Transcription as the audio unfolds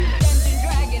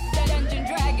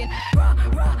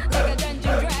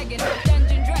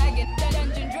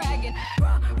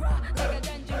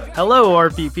Hello,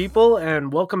 RP people,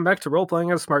 and welcome back to Role Playing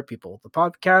as Smart People, the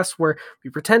podcast where we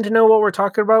pretend to know what we're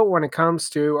talking about when it comes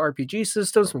to RPG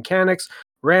systems, mechanics,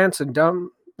 rants, and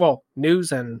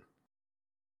news and...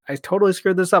 I totally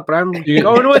screwed this up, but I'm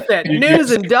going with it. News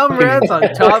and dumb rants on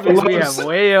topics we have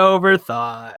way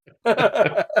overthought.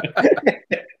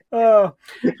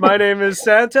 My name is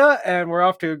Santa, and we're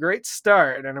off to a great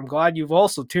start, and I'm glad you've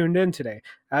also tuned in today.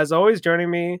 As always, joining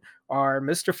me are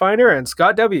Mr. Finder and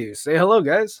Scott W. Say hello,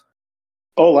 guys.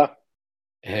 Hola.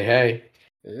 Hey.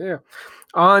 Yeah.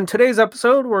 On today's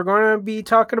episode, we're going to be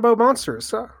talking about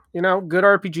monsters. Good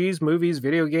RPGs, movies,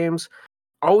 video games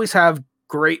always have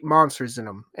great monsters in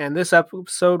them. And this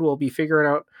episode, we'll be figuring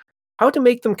out how to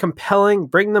make them compelling,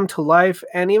 bring them to life,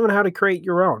 and even how to create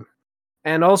your own.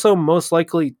 And also, most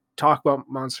likely, talk about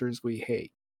monsters we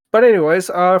hate. But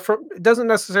anyways, it doesn't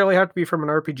necessarily have to be from an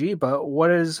RPG, but what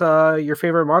is your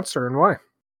favorite monster and why?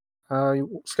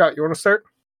 Scott, you want to start?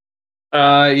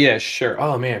 Yeah, sure.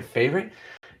 Oh, man, favorite?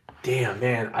 Damn,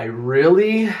 man, I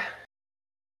really...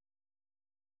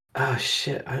 Oh,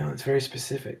 shit, I know it's very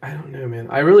specific. I don't know, man.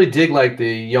 I really dig, like, the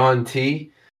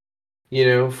Yuan-Ti,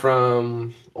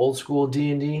 from old school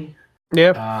D&D.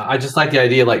 Yeah. I just like the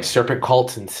idea of, like, serpent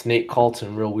cults and snake cults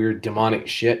and real weird demonic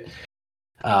shit.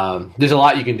 There's a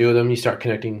lot you can do with them. You start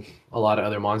connecting a lot of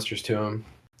other monsters to them.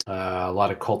 A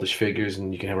lot of cultish figures,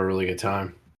 and you can have a really good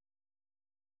time.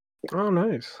 Oh,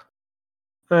 nice.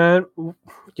 And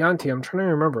Yuan-Ti, I'm trying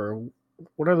to remember.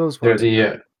 What are those ones? They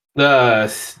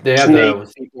have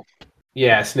Snake people.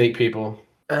 Yeah, snake people.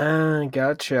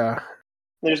 Gotcha.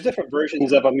 There's different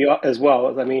versions of them as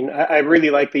well. I mean, I really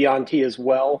like the Yuan-Ti as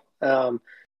well.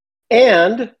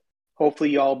 And hopefully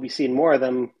y'all will be seeing more of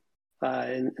them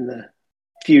in the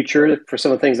future for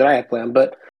some of the things that I have planned.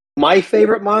 But my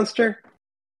favorite monster,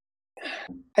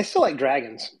 I still like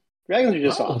dragons. Dragons are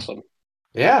just awesome.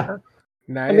 Yeah.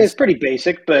 Nice. I mean, it's pretty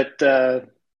basic, but I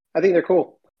think they're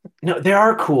cool. No, they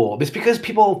are cool. It's because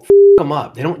people them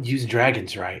up. They don't use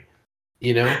dragons right.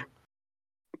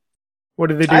 What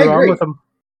do they do wrong with them?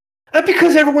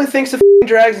 Because everyone thinks the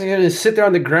dragon's going to sit there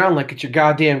on the ground like it's your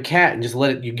goddamn cat and just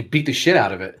let you beat the shit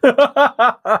out of it.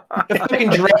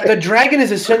 The dragon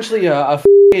is essentially a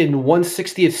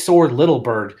 1/60th sword little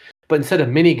bird, but instead of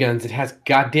miniguns, it has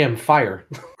goddamn fire.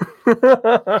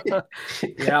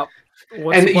 Yeah.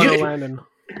 What's the point of landing?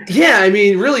 Yeah, I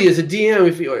mean, really, as a DM,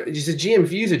 if you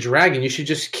use a dragon, you should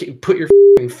just put your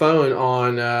phone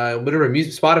on whatever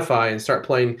music Spotify and start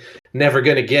playing "Never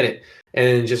Gonna Get It"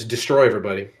 and just destroy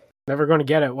everybody. Never Gonna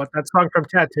Get It. What, that song from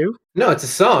Tattoo? No, it's a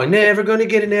song. Never gonna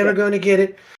get it. Never gonna get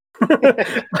it. Whoa,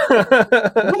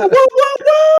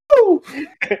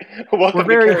 whoa. We're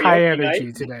very high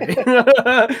energy today.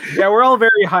 Yeah, we're all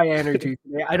very high energy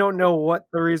today. I don't know what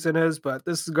the reason is, but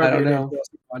this is going to be an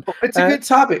interesting one. It's a good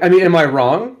topic. I mean, am I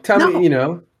wrong? Tell me,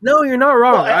 No, you're not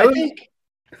wrong. Well, I think.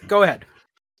 Go ahead.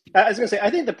 I was going to say, I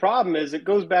think the problem is it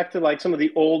goes back to like some of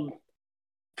the old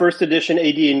first edition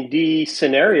AD&D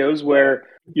scenarios where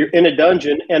you're in a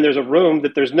dungeon and there's a room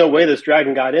that there's no way this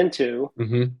dragon got into.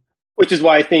 Mm-hmm. Which is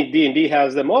why I think D&D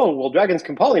has them, dragons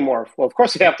can polymorph. Well, of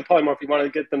course they have to polymorph if you want to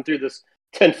get them through this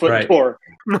 10-foot door.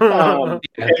 And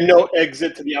no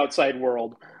exit to the outside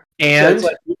world. And so it's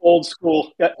like the old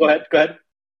school. Yeah, go ahead.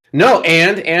 No,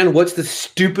 and what's the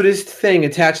stupidest thing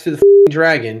attached to the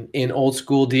dragon in old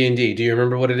school D&D? Do you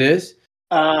remember what it is?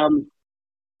 The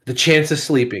chance of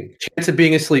sleeping. Chance of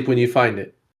being asleep when you find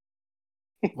it.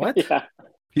 What?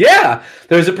 Yeah,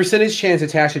 there's a percentage chance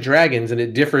attached to dragons, and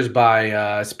it differs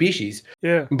by species.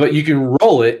 Yeah. But you can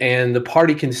roll it, and the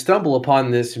party can stumble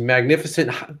upon this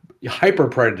magnificent hyper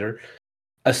predator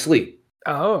asleep.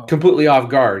 Oh. Completely off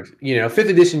guard. 5th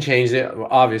edition changed it,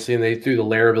 obviously, and they threw the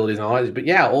lair abilities and all that. But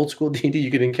yeah, old school D&D, you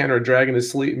could encounter a dragon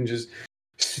asleep and just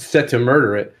set to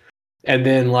murder it. And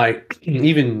then,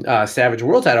 even Savage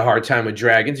Worlds had a hard time with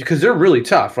dragons because they're really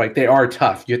tough. Like, they are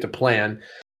tough. You have to plan.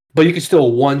 But you can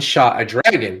still one-shot a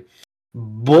dragon.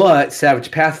 But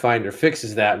Savage Pathfinder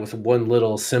fixes that with one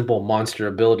little simple monster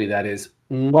ability that is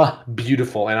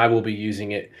beautiful, and I will be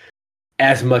using it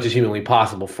as much as humanly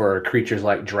possible for creatures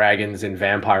like dragons and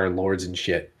vampire lords and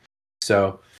shit.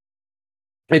 So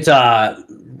it's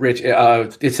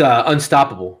it's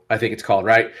unstoppable, I think it's called,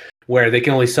 right? Where they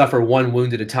can only suffer one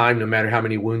wound at a time, no matter how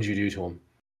many wounds you do to them.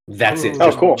 That's it.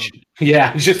 Oh, cool.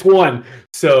 Yeah, just one.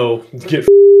 So get.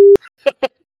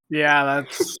 Yeah,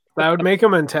 that would make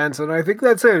them intense, and I think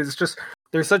that's it. It's just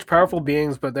they're such powerful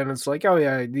beings, but then it's like, oh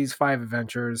yeah, these 5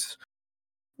 adventures,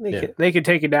 they could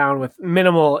take it down with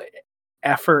minimal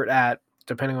effort at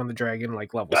depending on the dragon,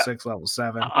 like level 6, level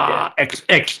 7.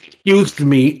 Excuse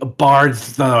me,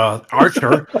 Bard's the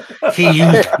archer. He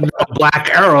used the black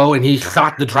arrow and he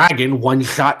shot the dragon. One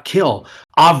shot kill.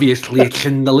 Obviously, it's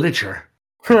in the literature.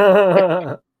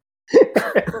 And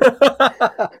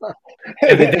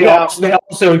they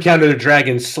also encountered the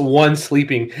dragons, one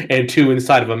sleeping and two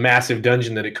inside of a massive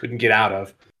dungeon that it couldn't get out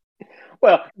of.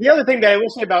 Well, the other thing that I will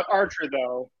say about Archer,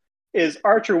 though, is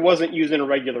Archer wasn't using a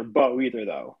regular bow either,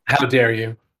 though. How dare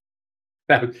you?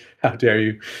 How dare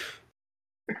you?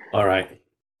 All right.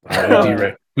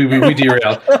 We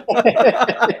derailed.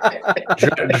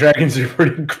 Dragons are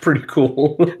pretty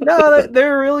cool. No,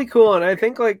 they're really cool, and I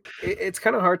think like it's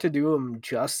kind of hard to do them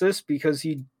justice because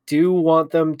you do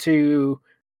want them to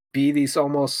be these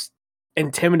almost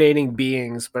intimidating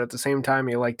beings, but at the same time,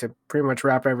 you like to pretty much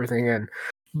wrap everything in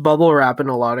bubble wrap in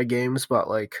a lot of games. But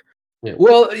like, yeah.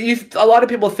 Well, a lot of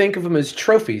people think of them as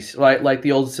trophies, like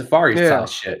the old Safari style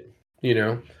shit. You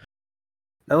know.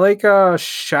 I like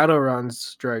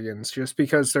Shadowrun's dragons just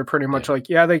because they're pretty much like,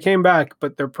 they came back,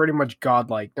 but they're pretty much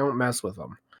godlike. Don't mess with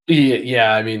them.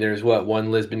 Yeah. I mean, there's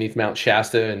one lives beneath Mount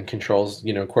Shasta and controls,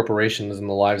 corporations and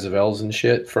the lives of elves and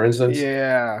shit, for instance.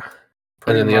 Yeah.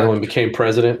 And then the other one became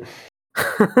president.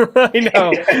 I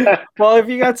know. Well, if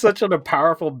you got such a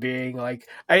powerful being, like,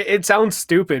 it sounds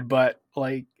stupid, but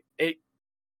like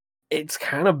it's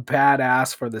kind of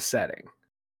badass for the setting.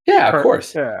 Yeah, of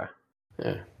course. Yeah.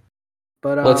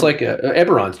 But it's like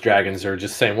Eberron's dragons are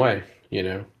just the same way,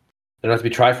 They're not to be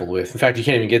trifled with. In fact, you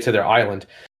can't even get to their island.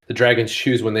 The dragons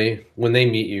choose when they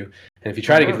meet you, and if you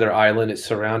try to get to their island, it's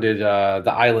surrounded.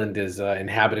 The island is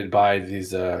inhabited by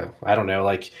these I don't know,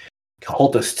 like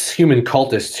cultists, human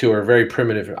cultists who are very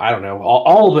primitive. I don't know,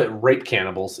 all but rape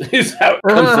cannibals is how it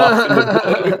comes off in the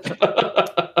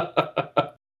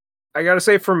book. I gotta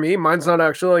say, for me, mine's not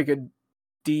actually like a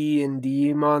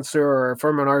D&D monster or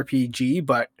from an RPG,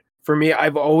 but for me,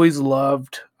 I've always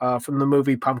loved from the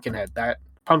movie Pumpkinhead, that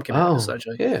Pumpkinhead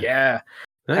essentially. Yeah.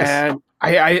 Nice. And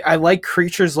I like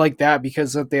creatures like that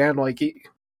because at the end, like,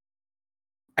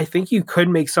 I think you could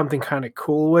make something kind of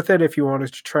cool with it if you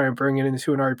wanted to try and bring it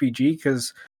into an RPG,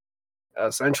 because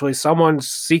essentially someone's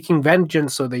seeking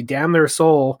vengeance, so they damn their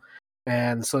soul.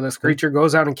 And so this creature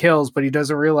goes out and kills, but he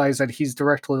doesn't realize that he's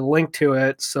directly linked to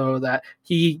it, so that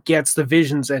he gets the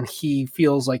visions and he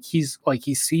feels like he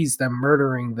sees them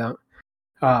murdering them,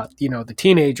 the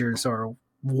teenagers or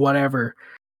whatever,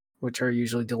 which are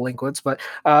usually delinquents. But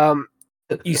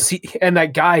you see, and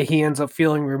that guy, he ends up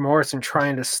feeling remorse and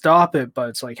trying to stop it, but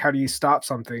it's like, how do you stop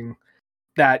something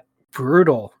that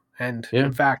brutal? And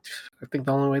in fact, I think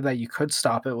the only way that you could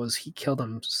stop it was he killed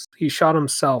him. He shot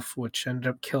himself, which ended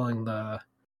up killing the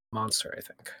monster, I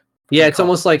think. Yeah, it's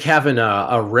almost like having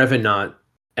a revenant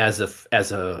as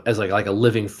like a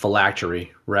living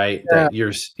phylactery, right? Yeah. That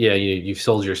you've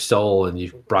sold your soul and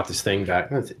you've brought this thing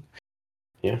back.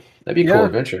 Yeah, that'd be a cool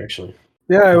adventure, actually.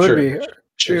 Yeah, it would be.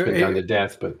 Sure, it's been done to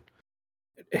death, but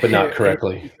not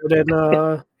correctly. In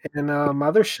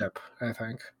Mothership, I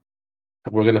think.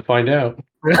 We're gonna find out.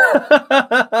 We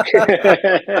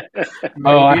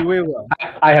will.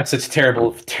 I have such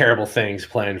terrible things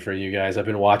planned for you guys. I've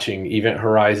been watching Event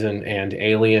Horizon and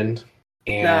Alien.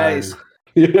 And nice.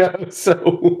 Yeah,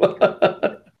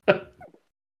 so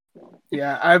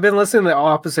yeah, I've been listening to the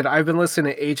opposite. I've been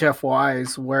listening to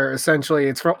HFYs, where essentially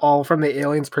it's all from the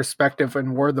aliens' perspective,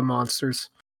 and we're the monsters.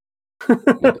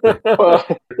 Well,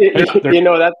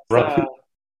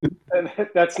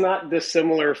 that's not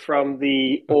dissimilar from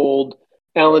the old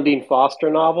Alan Dean Foster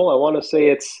novel. I want to say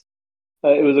it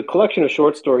was a collection of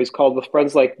short stories called With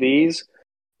Friends Like These,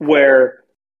 where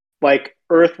like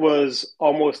Earth was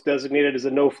almost designated as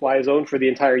a no-fly zone for the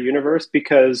entire universe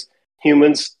because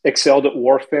humans excelled at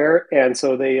warfare, and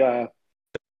so they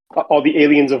all the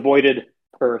aliens avoided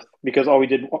Earth because all we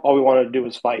wanted to do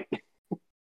was fight.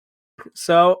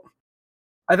 So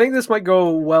I think this might go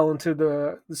well into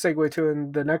the segue to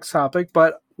in the next topic,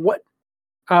 but what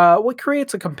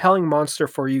creates a compelling monster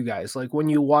for you guys? Like when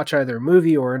you watch either a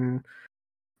movie or an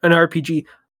RPG,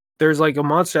 there's like a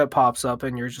monster that pops up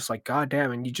and you're just like, God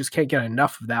damn, and you just can't get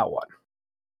enough of that one.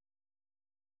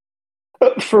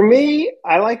 For me,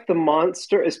 I like the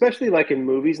monster, especially like in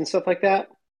movies and stuff like that,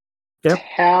 to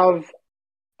have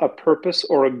a purpose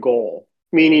or a goal.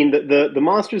 Meaning that the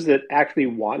monsters that actually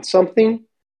want something,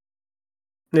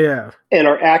 and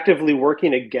are actively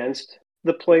working against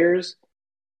the players.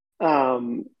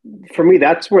 For me,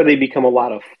 that's where they become a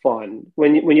lot of fun.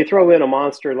 When you throw in a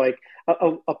monster like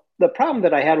the problem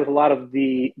that I had with a lot of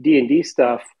the D&D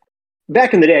stuff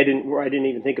back in the day, I didn't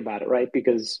even think about it, right?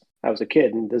 Because I was a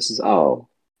kid, and this is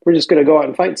we're just going to go out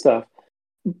and fight stuff.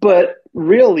 But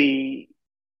really,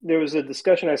 there was a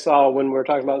discussion I saw when we were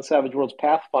talking about Savage Worlds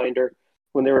Pathfinder,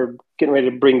 when they were getting ready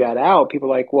to bring that out. People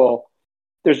were like, well,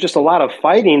 there's just a lot of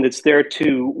fighting that's there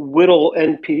to whittle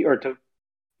the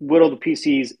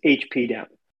PC's HP down.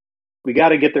 We got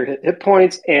to get their hit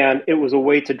points, and it was a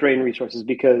way to drain resources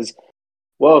because,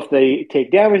 well, if they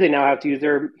take damage, they now have to use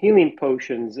their healing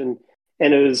potions, and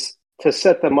it was to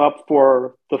set them up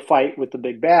for the fight with the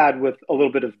big bad with a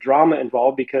little bit of drama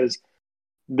involved because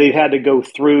they've had to go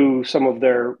through some of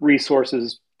their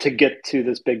resources to get to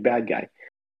this big bad guy.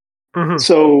 Mm-hmm.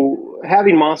 So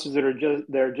having monsters that are just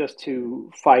there just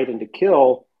to fight and to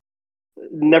kill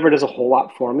never does a whole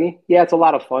lot for me. Yeah, it's a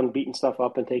lot of fun beating stuff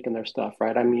up and taking their stuff,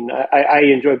 right? I mean, I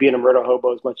enjoy being a murder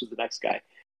hobo as much as the next guy.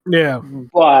 Yeah,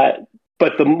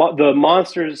 but the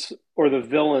monsters or the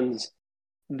villains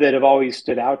that have always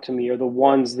stood out to me are the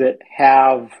ones that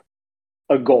have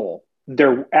a goal.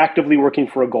 They're actively working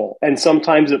for a goal, and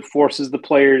sometimes it forces the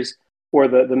players or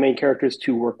the main characters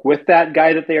to work with that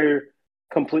guy that they're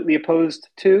completely opposed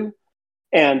to.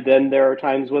 And then there are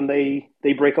times when they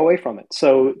break away from it.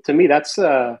 So to me, that's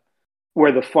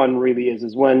where the fun really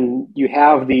is when you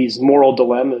have these moral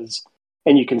dilemmas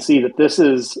and you can see that this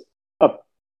is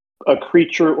a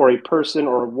creature or a person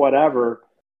or whatever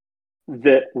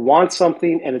that wants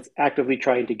something and it's actively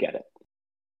trying to get it.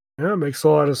 Yeah, it makes a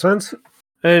lot of sense.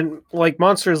 And like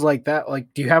monsters like that,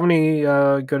 like, do you have any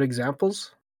good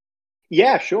examples?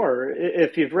 Yeah, sure.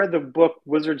 If you've read the book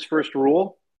Wizard's First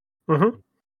Rule, Mm-hmm.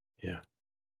 Yeah.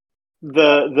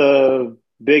 The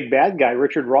big bad guy,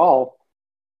 Richard Rahl.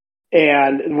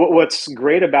 And what's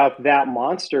great about that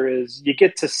monster is you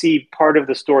get to see part of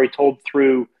the story told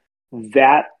through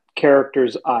that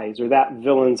character's eyes or that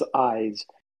villain's eyes.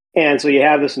 And so you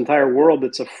have this entire world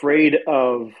that's afraid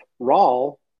of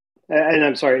Rahl. And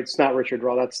I'm sorry, it's not Richard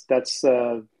Rahl. That's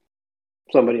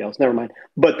somebody else. Never mind.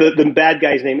 But the bad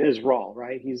guy's name is Rahl,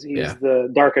 right? He's the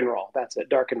Darken Rahl. That's it,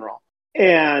 Darken Rahl.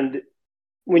 And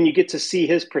when you get to see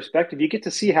his perspective, you get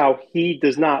to see how he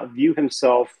does not view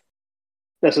himself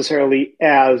necessarily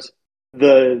as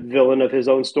the villain of his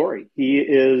own story. He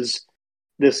is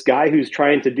this guy who's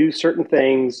trying to do certain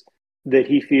things that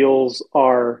he feels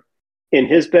are in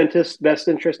his best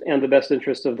interest and the best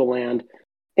interest of the land,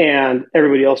 and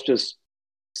everybody else just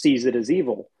sees it as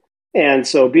evil. And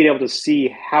so being able to see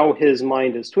how his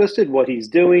mind is twisted, what he's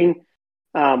doing,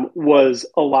 was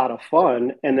a lot of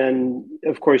fun. And then,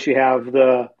 of course, you have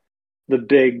the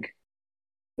big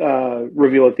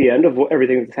reveal at the end of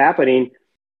everything that's happening,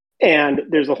 and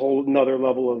there's a whole another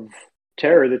level of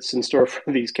terror that's in store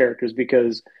for these characters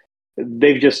because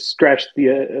they've just scratched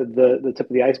the tip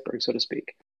of the iceberg, so to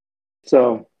speak.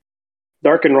 So,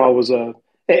 Darken Rahl was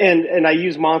and I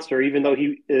use monster even though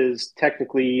he is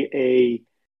technically a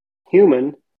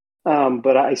human,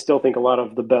 but I still think a lot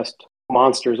of the best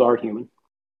monsters are human.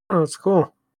 Oh, that's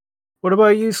cool. What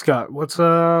about you, Scott?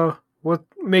 What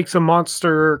makes a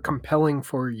monster compelling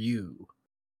for you?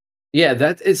 Yeah,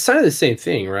 that it's kind of the same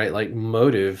thing, right? Like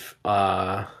motive.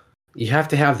 You have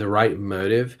to have the right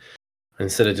motive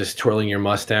instead of just twirling your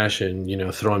mustache and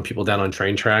throwing people down on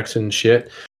train tracks and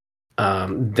shit.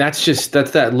 That's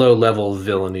that low level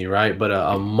villainy, right? But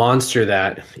a monster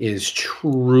that is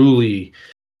truly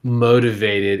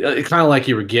motivated, kind of like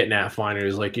you were getting at,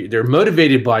 Finders, like they're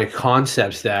motivated by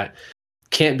concepts that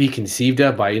can't be conceived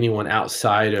of by anyone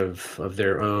outside of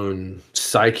their own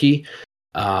psyche.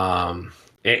 And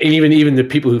even the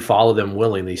people who follow them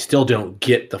willingly still don't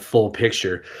get the full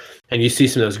picture. And you see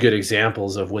some of those good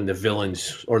examples of when the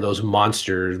villains or those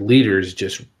monster leaders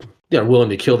just willing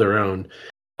to kill their own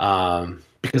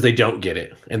because they don't get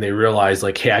it and they realize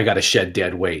like, hey, I got to shed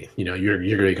dead weight. You're going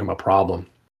to become a problem.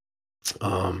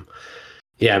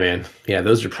 Yeah, man. Yeah,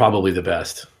 those are probably the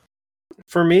best.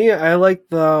 For me, I like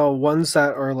the ones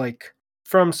that are like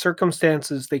from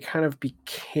circumstances they kind of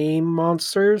became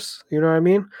monsters. You know what I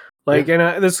mean? Like,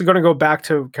 yeah. And this is going to go back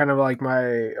to kind of like my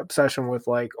obsession with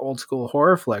like old school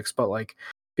horror flicks. But like,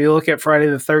 if you look at Friday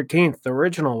the 13th, the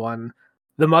original one,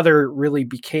 the mother really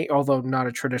became, although not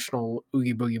a traditional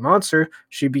Oogie Boogie monster,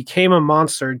 she became a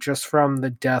monster just from the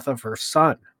death of her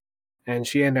son. And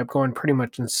she ended up going pretty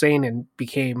much insane and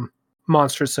became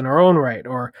monstrous in her own right.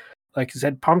 Or like you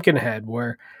said, Pumpkinhead,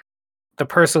 where the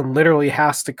person literally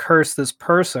has to curse this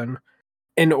person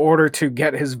in order to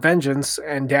get his vengeance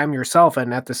and damn yourself.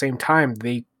 And at the same time,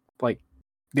 they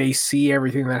see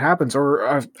everything that happens.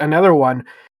 Or another one,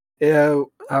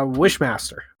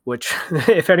 Wishmaster, which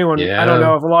if anyone, I don't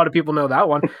know if a lot of people know that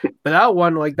one, but that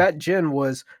one, like that djinn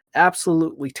was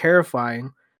absolutely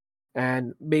terrifying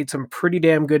and made some pretty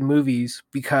damn good movies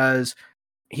because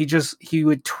he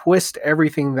would twist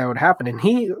everything that would happen. And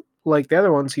he, like the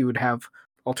other ones, he would have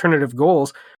alternative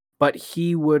goals, but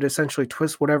he would essentially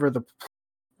twist whatever the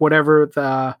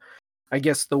I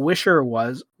guess the wisher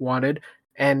wanted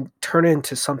and turn it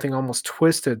into something almost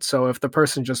twisted. So if the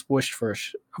person just wished for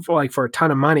for a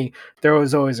ton of money, there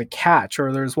was always a catch.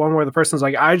 Or there's one where the person's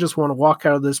like, I just want to walk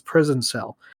out of this prison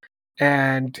cell.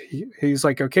 And he's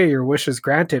like, okay, your wish is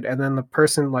granted. And then the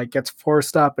person like gets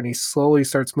forced up and he slowly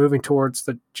starts moving towards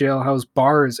the jailhouse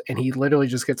bars, and he literally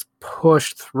just gets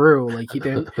pushed through. Like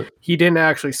he didn't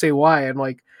actually say why. And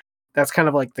like, that's kind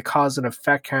of like the cause and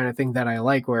effect kind of thing that I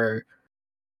like, where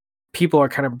people are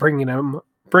kind of bringing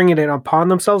it upon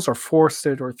themselves, or forced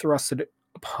it or thrusted it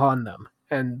upon them.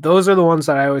 And those are the ones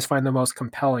that I always find the most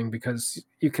compelling, because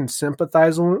you can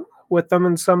sympathize with them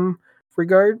in some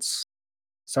regards,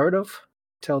 sort of,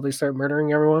 till they start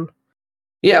murdering everyone.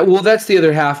 Yeah, well, that's the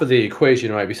other half of the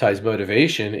equation, right? Besides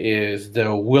motivation, is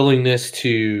the willingness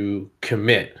to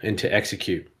commit and to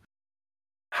execute.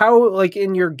 How, like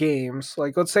in your games,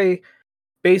 like let's say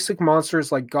basic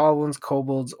monsters like goblins,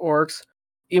 kobolds, orcs,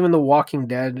 even the Walking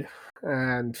Dead,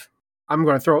 and I'm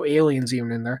going to throw aliens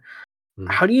even in there.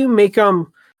 Mhm. How do you make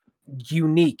them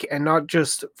unique and not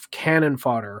just cannon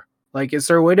fodder? Like, is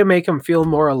there a way to make them feel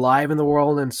more alive in the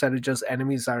world instead of just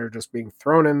enemies that are just being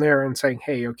thrown in there and saying,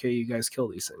 hey, okay, you guys kill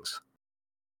these things?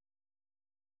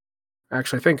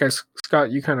 Actually, I think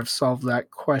Scott, you kind of solved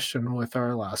that question with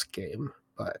our last game,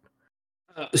 but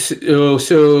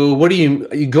So what do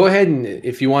you go ahead and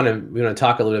if you want to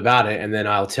talk a little bit about it, and then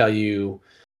I'll tell you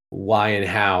why and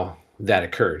how that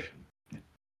occurred.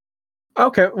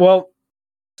 Okay, well,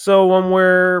 so when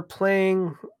we're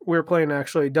playing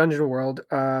actually Dungeon World,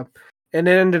 and it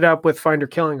ended up with Finder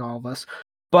killing all of us,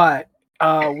 but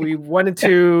we went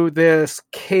into this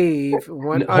cave,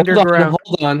 went underground.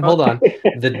 Hold on.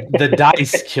 The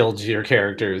dice killed your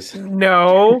characters.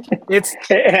 No, it's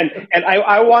and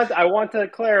I want to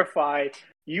clarify.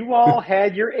 You all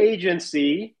had your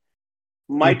agency.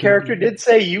 My character did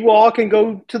say you all can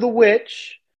go to the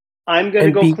witch. I'm going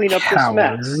to go clean up this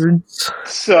mess.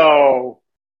 So,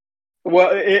 well,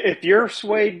 if you're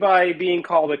swayed by being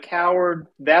called a coward,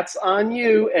 that's on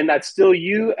you, and that's still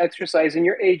you exercising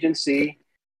your agency.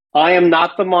 I am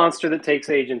not the monster that takes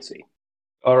agency.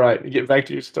 All right, get back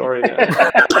to your story now.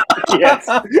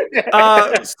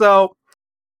 Yes. So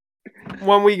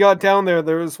when we got down there,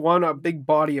 there was a big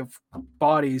body of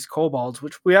bodies, kobolds,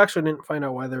 which we actually didn't find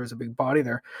out why there was a big body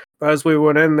there. But as we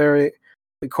went in there,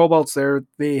 the kobolds there,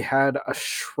 they had a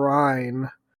shrine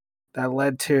that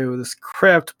led to this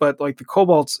crypt. But like the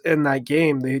kobolds in that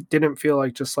game, they didn't feel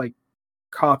like just like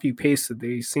copy pasted.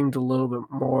 They seemed a little bit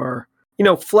more,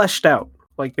 fleshed out.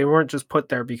 Like they weren't just put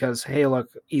there because, hey, look,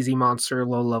 easy monster,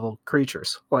 low level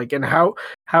creatures. Like, and how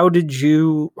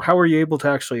were you able to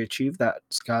actually achieve that,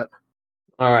 Scott?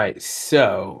 All right,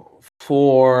 so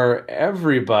for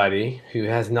everybody who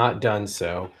has not done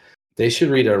so, they should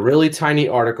read a really tiny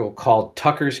article called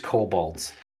Tucker's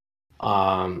Kobolds.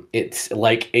 It's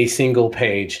like a single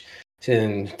page.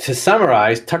 And to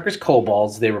summarize, Tucker's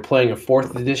Kobolds, they were playing a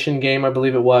 4th edition game, I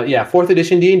believe it was. Yeah, 4th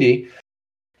edition D&D.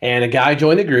 And a guy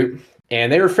joined the group,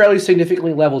 and they were a fairly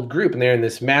significantly leveled group, and they're in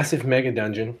this massive mega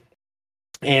dungeon.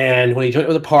 And when he joined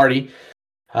with a party,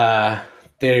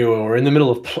 they were in the middle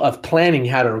of planning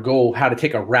how to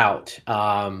take a route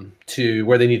to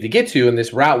where they need to get to, and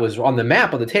this route was on the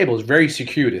map on the table. It was very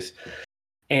circuitous,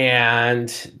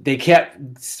 and they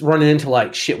kept running into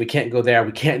like, shit, we can't go there,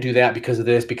 we can't do that because of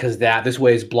this, because that, this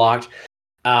way is blocked.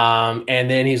 And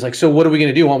then he's like, so what are we going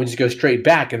to do? Why don't we just go straight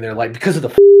back? And they're like, because of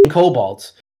the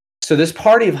kobolds. So this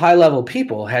party of high-level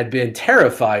people had been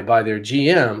terrified by their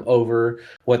GM over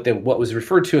what was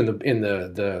referred to in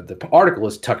the article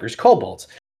as Tucker's Kobolds.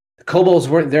 The kobolds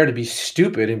weren't there to be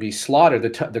stupid and be slaughtered.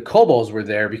 The kobolds were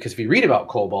there because if you read about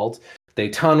kobolds, they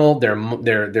tunnel, they're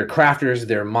crafters,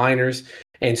 they're miners,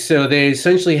 and so they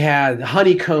essentially had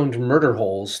honeycombed murder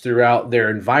holes throughout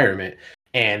their environment,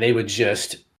 and they would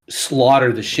just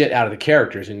slaughter the shit out of the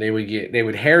characters, and they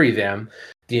would harry them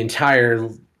the entire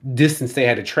distance they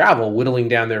had to travel, whittling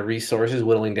down their resources,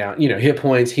 whittling down, hit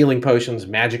points, healing potions,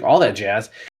 magic, all that jazz.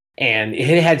 And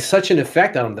it had such an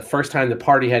effect on them the first time the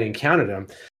party had encountered them.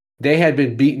 They had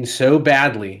been beaten so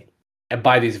badly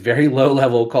by these very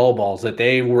low-level kobolds that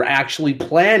they were actually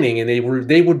planning, and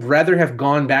they would rather have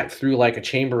gone back through like a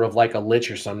chamber of like a lich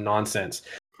or some nonsense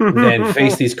than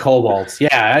face these kobolds.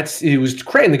 Yeah, it was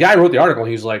crazy. And the guy wrote the article, and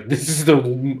he was like, this is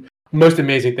the most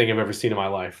amazing thing I've ever seen in my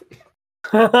life.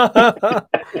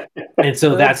 And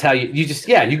so that's how you just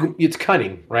it's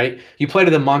cunning, right? You play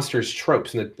to the monster's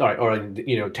tropes and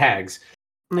tags.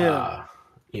 Yeah.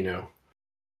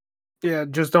 Yeah,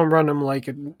 just don't run them like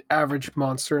an average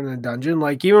monster in a dungeon.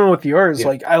 Like even with yours,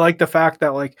 like I like the fact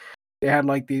that like they had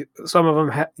like some of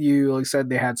them you like said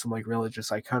they had some like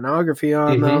religious iconography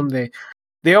on them.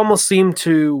 They almost seemed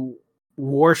to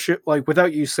worship, like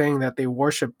without you saying that they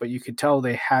worship, but you could tell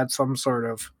they had some sort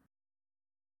of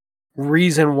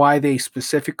reason why they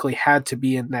specifically had to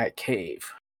be in that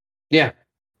cave. Yeah.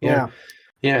 And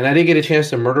I didn't get a chance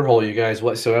to murder hole you guys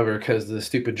whatsoever because the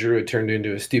stupid druid turned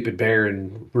into a stupid bear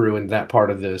and ruined that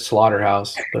part of the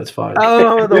slaughterhouse. That's fine.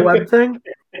 Oh, the web thing?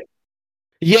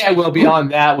 Yeah, well,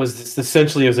 beyond that was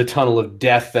essentially it was a tunnel of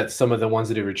death that some of the ones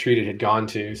that had retreated had gone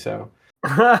to. So,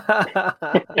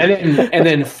 and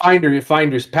then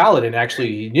Finder's paladin actually,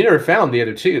 you never found the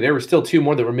other two. There were still two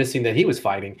more that were missing that he was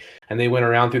fighting, and they went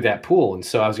around through that pool. And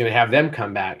so I was going to have them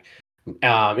come back.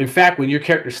 In fact, when your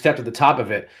character stepped at the top of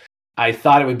it, I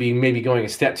thought it would be maybe going a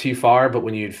step too far. But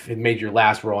when you had made your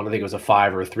last roll, and I think it was a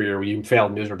 5 or a 3, or you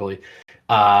failed miserably.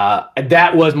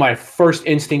 That was my first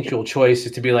instinctual choice,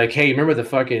 is to be like, hey, remember the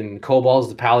fucking kobolds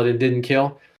the paladin didn't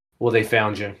kill? Well, they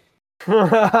found you.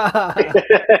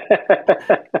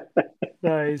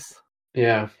 Nice.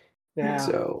 Yeah.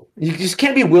 So you just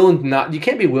can't be willing you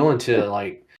can't be willing to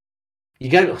like, you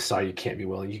can't be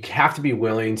willing. You have to be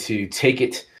willing to take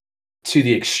it to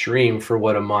the extreme for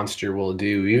what a monster will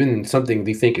do. Even something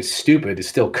they think is stupid is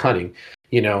still cunning.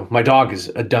 You know, my dog is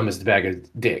a dumbest bag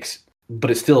of dicks,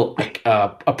 but it's still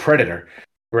a predator,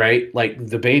 right? Like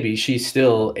the baby, she's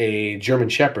still a German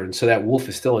Shepherd, so that wolf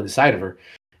is still inside of her.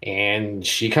 And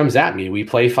she comes at me. We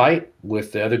play fight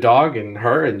with the other dog and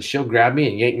her, and she'll grab me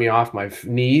and yank me off my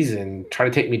knees and try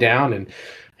to take me down. And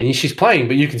she's playing,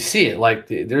 but you can see it. Like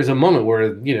there's a moment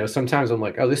where, you know, sometimes I'm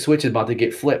like, oh, this switch is about to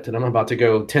get flipped, and I'm about to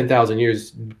go 10,000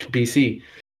 years BC.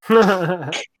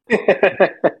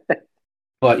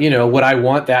 But, you know, would I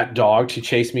want that dog to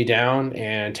chase me down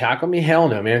and tackle me? Hell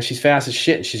no, man. She's fast as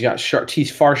shit, and she's got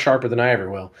teeth far sharper than I ever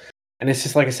will. And it's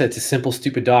just, like I said, it's a simple,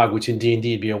 stupid dog, which in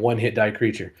D&D would be a one-hit die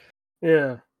creature.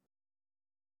 Yeah.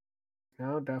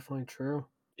 No, definitely true.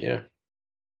 Yeah.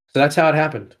 So that's how it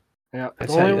happened. Yeah.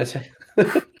 That's how.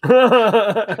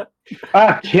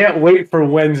 I can't wait for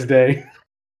Wednesday.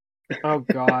 Oh,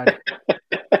 God.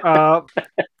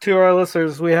 To our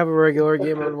listeners, we have a regular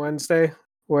game on Wednesday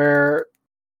where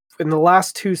in the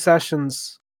last 2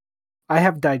 sessions, I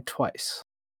have died twice.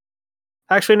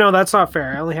 Actually, no, that's not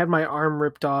fair. I only had my arm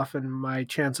ripped off and my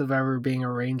chance of ever being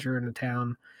a ranger in a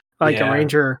town. A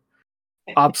ranger,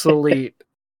 obsolete.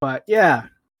 But yeah.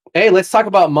 Hey, let's talk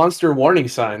about monster warning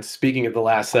signs, speaking of the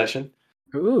last session.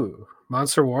 Ooh,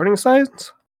 monster warning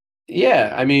signs?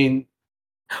 Yeah, I mean...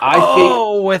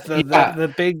 with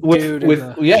the big dude.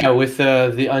 With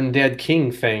the undead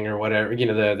king thing or whatever. You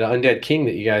know, the undead king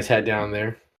that you guys had down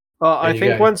there. Well, I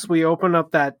think once we open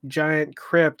up that giant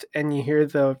crypt and you hear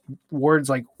the words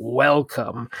like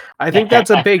 "welcome," I think that's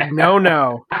a big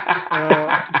no-no.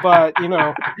 But you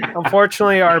know,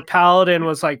 unfortunately, our paladin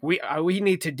was like, "We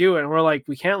need to do it," and we're like,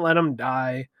 "We can't let him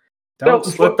die. Don't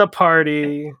split the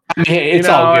party." I mean, it's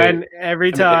all good. And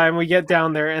every time we get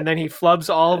down there, and then he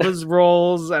flubs all of his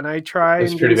rolls, and I try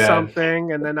and do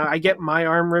something, and then I get my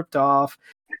arm ripped off,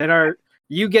 and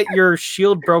you get your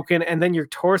shield broken, and then your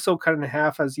torso cut in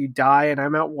half as you die, and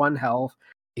I'm at 1 health.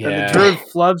 Yeah. And the druid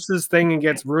flubs his thing and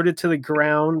gets rooted to the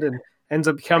ground and ends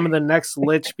up becoming the next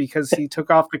lich because he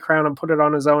took off the crown and put it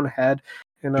on his own head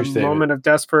in a moment of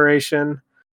desperation.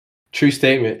 True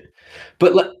statement.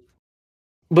 But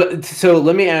so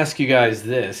let me ask you guys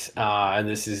this, and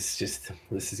this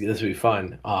will be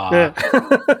fun.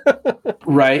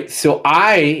 Right? So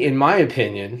in my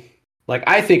opinion, like,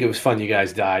 I think it was fun you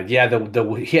guys died. Yeah,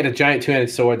 he had a giant 2-handed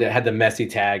sword that had the messy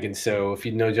tag, and so if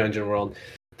you know Dungeon World,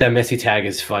 that messy tag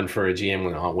is fun for a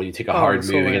GM when you take a hard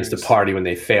move against a party when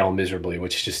they fail miserably,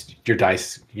 which is just you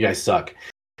guys suck.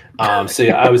 So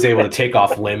yeah, I was able to take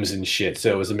off limbs and shit, so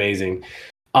it was amazing.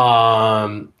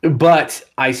 But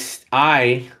I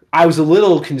was a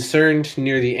little concerned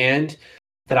near the end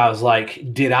that I was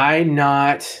like, did I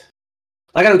not?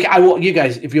 Like, I will, you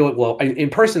guys, if you well, in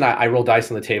person, I roll dice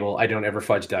on the table. I don't ever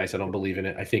fudge dice. I don't believe in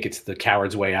it. I think it's the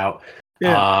coward's way out.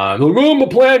 Yeah. I'm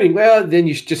planning. Well, then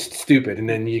you're just stupid. And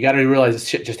then you got to realize this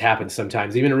shit just happens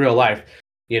sometimes, even in real life.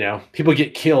 You know, people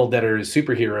get killed that are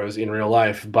superheroes in real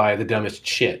life by the dumbest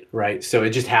shit, right? So it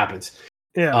just happens.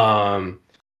 Yeah.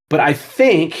 But I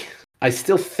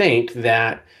still think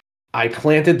that I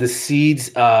planted the seeds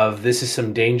of this is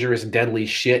some dangerous, deadly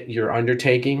shit you're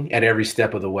undertaking at every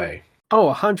step of the way. Oh,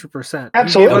 100%.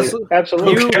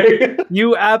 Absolutely.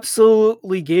 You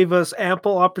absolutely gave us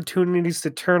ample opportunities to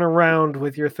turn around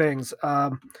with your things.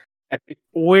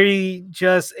 We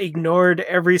just ignored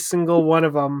every single one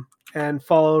of them and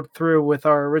followed through with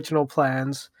our original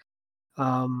plans.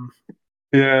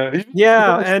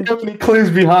 Yeah, and so many clues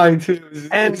behind too.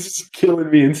 It's just killing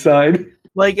me inside.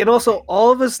 Like, and also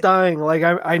all of us dying. Like,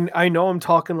 I know I'm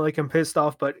talking like I'm pissed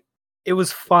off, but it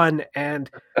was fun. And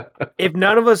if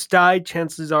none of us died,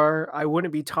 chances are I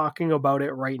wouldn't be talking about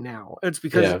it right now. It's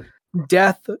because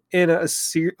death in a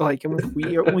like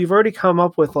we've already come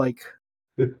up with like.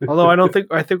 Although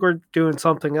I think we're doing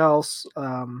something else,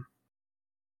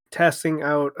 testing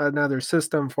out another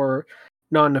system for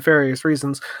non-nefarious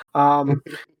reasons.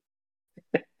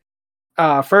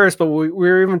 First, but we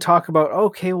were even talking about,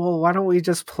 okay, well, why don't we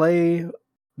just play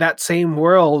that same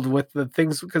world with the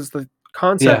things, because the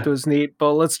concept was neat,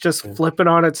 but let's just flip it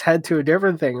on its head to a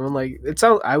different thing. I'm like,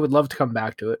 I would love to come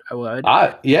back to it. I would.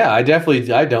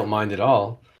 I don't mind at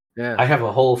all. Yeah. I have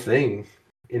a whole thing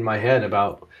in my head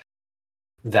about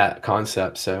that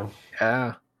concept, so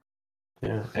yeah.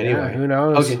 Anyway, who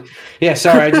knows? Okay. Yeah,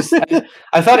 sorry.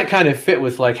 I thought it kind of fit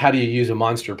with like, how do you use a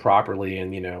monster properly,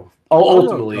 and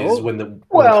ultimately is when the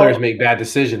players make bad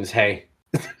decisions. Hey.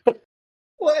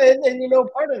 Well, and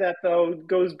part of that though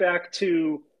goes back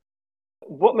to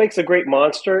what makes a great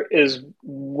monster is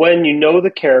when you know the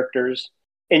characters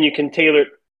and you can tailor it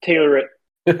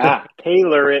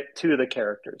to the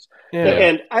characters. Yeah.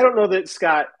 And I don't know that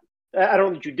Scott, I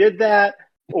don't know that you did that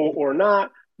or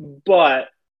not, but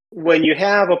when you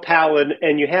have a paladin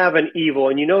and you have an evil,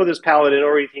 and you know this paladin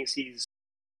already thinks he's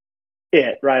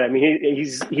it, right? I mean,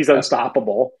 he's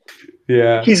unstoppable.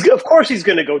 Yeah. Of course he's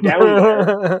going to go down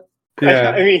there.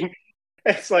 I mean,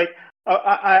 it's like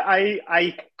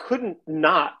I couldn't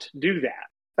not do that.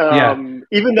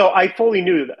 Even though I fully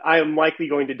knew that I am likely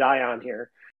going to die on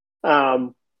here.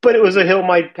 But it was a hill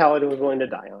my paladin was willing to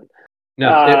die on.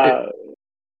 No.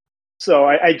 So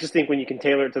I just think when you can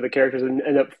tailor it to the characters and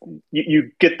you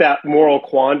get that moral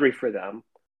quandary for them,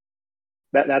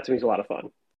 that to me is a lot of fun.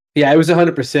 Yeah, it was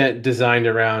 100% designed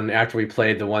around after we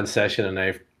played the one session and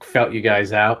I felt you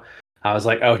guys out. I was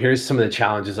like, oh, here's some of the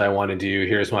challenges I want to do.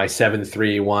 Here's my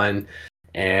 7-3-1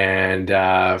 and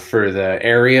for the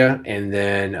area, and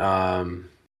then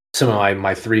some of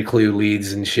my 3 clue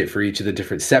leads and shit for each of the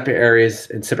different separate areas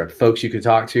and separate folks you could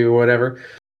talk to or whatever.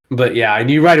 But yeah, I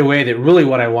knew right away that really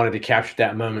what I wanted to capture at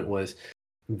that moment was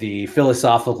the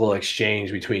philosophical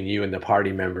exchange between you and the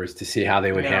party members to see how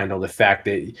they would handle the fact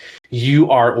that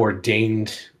you are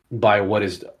ordained by what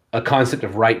is a concept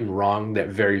of right and wrong that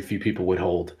very few people would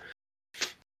hold.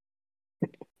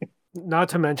 Not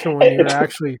to mention when you're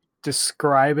actually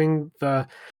describing the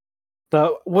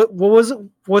what was it?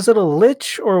 Was it a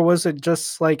lich or was it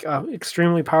just like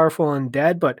extremely powerful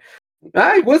undead? But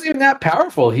it wasn't even that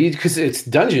powerful. Because it's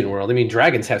Dungeon World. I mean,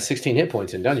 dragons have 16 hit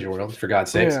points in Dungeon World, for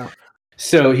God's sakes. Yeah.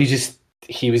 So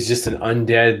he was just an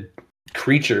undead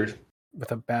creature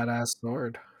with a badass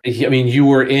sword. I mean, you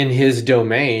were in his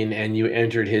domain and you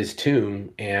entered his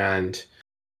tomb, and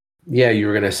you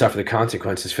were going to suffer the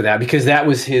consequences for that, because that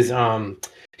was his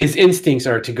instincts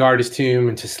are to guard his tomb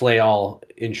and to slay all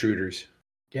intruders.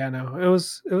 Yeah, no, it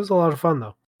was a lot of fun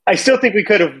though. I still think we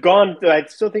could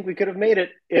have made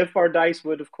it if our dice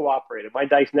would have cooperated. My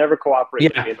dice never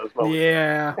cooperated with me in those moments.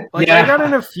 Yeah. I got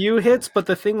in a few hits, but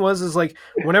the thing was like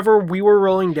whenever we were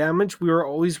rolling damage, we were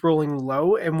always rolling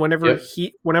low, and whenever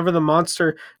the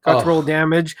monster got to roll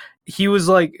damage, he was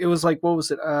like, it was like, what was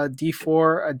it?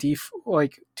 D4,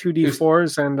 like 2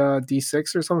 D4s and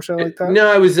D6 or some shit like that.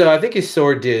 No, it was I think his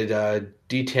sword did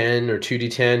D10 or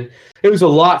 2D10. It was a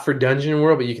lot for Dungeon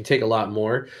World, but you can take a lot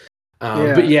more.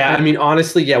 But I mean,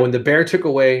 honestly, when the bear took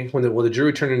away, when the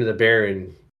druid turned into the bear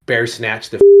and bear snatched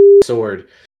the sword,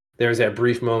 there was that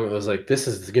brief moment. It was like, this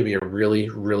is going to be a really,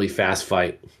 really fast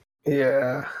fight.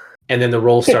 Yeah. And then the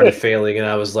roll started failing, and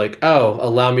I was like, oh,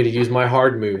 allow me to use my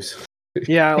hard moves.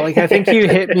 Yeah, like I think you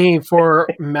hit me for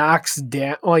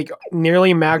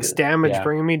nearly max damage,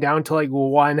 bringing me down to like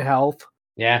 1 health.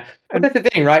 Yeah, but that's the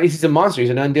thing, right? He's a monster. He's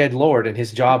an undead lord, and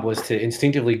his job was to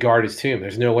instinctively guard his tomb.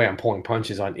 There's no way I'm pulling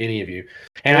punches on any of you.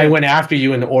 And I went after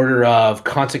you in the order of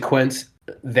consequence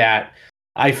that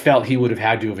I felt he would have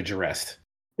had to have addressed.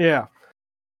 Yeah.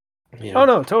 Oh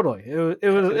no, totally.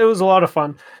 It was a lot of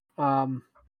fun.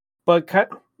 But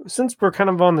since we're kind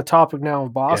of on the topic now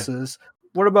of bosses,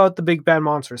 what about the big bad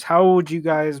monsters? How would you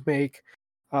guys make?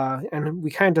 And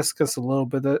we kind of discussed a little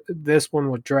bit of this one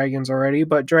with dragons already,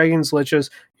 but dragons, liches,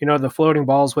 the floating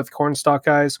balls with cornstalk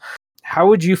guys. How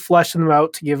would you flesh them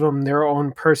out to give them their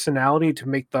own personality to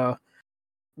make the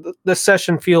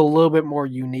session feel a little bit more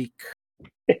unique?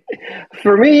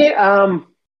 For me, I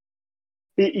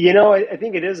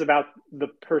think it is about the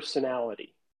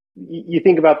personality. You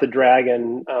think about the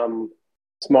dragon,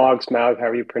 Smaug,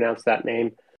 however you pronounce that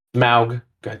name. Smaug,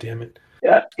 God damn it.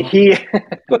 He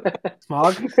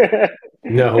Smaug?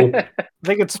 No. I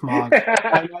think it's Smog.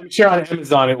 I'm sure on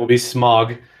Amazon it will be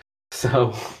Smog.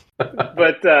 So,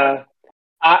 But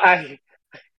I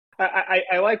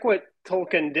like what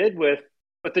Tolkien did with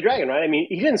the dragon, right? I mean,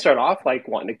 he didn't start off like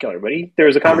wanting to kill everybody. There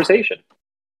was a conversation,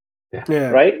 Yeah.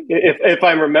 right? If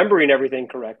I'm remembering everything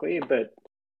correctly, but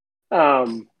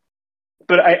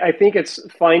I think it's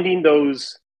finding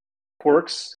those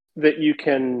quirks that you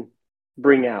can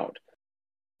bring out.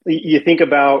 You think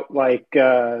about like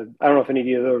I don't know if any of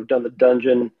you have ever done the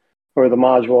dungeon or the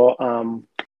module.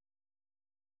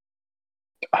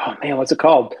 Oh man, what's it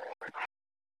called?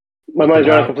 My mind's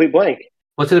drawing a complete blank.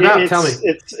 What's it about? Tell me.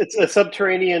 It's a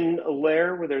subterranean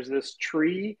lair where there's this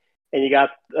tree, and you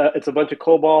got it's a bunch of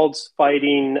kobolds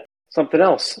fighting something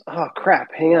else. Oh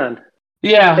crap! Hang on.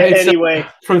 Yeah. Anyway,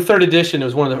 from third edition, it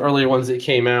was one of the earlier ones that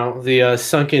came out. The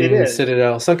Sunken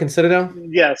Citadel. Sunken Citadel.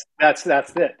 Yes, that's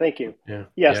it. Thank you. Yeah.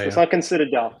 Yes, the Sunken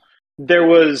Citadel. There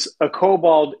was a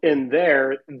kobold in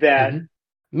there that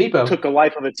Meepo took a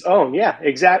life of its own. Yeah,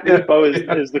 exactly.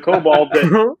 Meepo is the kobold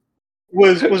that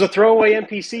was a throwaway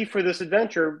NPC for this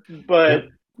adventure, but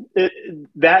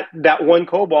that one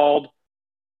kobold,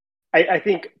 I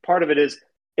think part of it is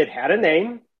it had a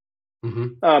name.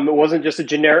 Mm-hmm. It wasn't just a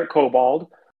generic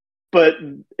kobold, but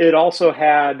it also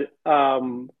had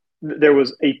there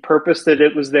was a purpose that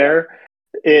it was there.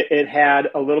 It had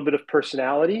a little bit of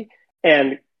personality,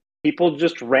 and people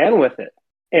just ran with it.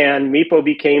 And Meepo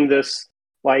became this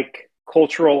like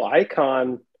cultural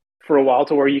icon for a while,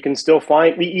 to where you can still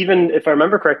find, even if I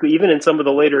remember correctly, even in some of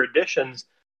the later editions,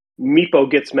 Meepo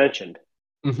gets mentioned.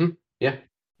 Mm-hmm. Yeah,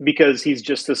 because he's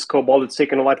just this kobold that's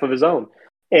taken a life of his own.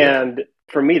 And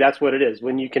for me, that's what it is.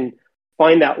 When you can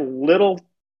find that little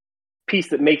piece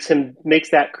that makes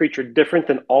that creature different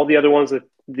than all the other ones that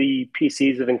the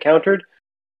PCs have encountered,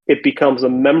 it becomes a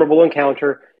memorable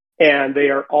encounter, and they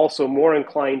are also more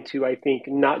inclined to, I think,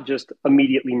 not just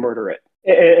immediately murder it.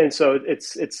 And so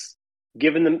it's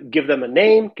give them a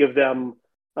name, give them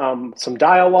some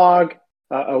dialogue,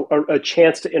 a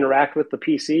chance to interact with the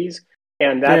PCs,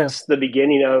 and that's the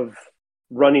beginning of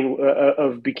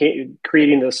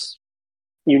creating this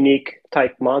unique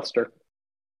type monster.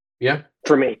 Yeah,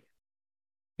 for me.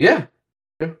 Yeah.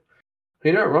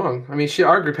 You're not wrong. I mean,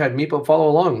 our group had Meepo follow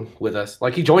along with us.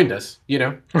 Like, he joined us, you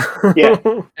know? Yeah.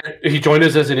 He joined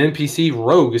us as an NPC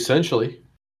rogue, essentially.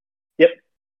 Yep.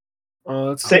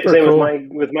 That's same cool.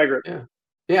 with my group. Yeah.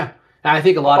 Yeah. And I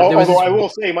think a lot of... Although I will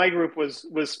say my group was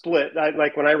split.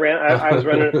 Like when I ran, I was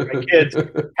running it for my kids.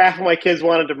 Half of my kids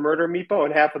wanted to murder Meepo,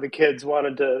 and half of the kids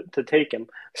wanted to take him.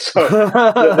 So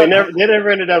they never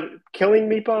ended up killing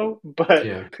Meepo, but...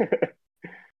 Yeah.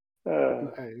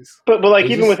 Nice. But like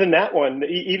even within that one,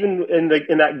 even in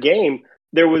that game,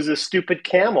 there was a stupid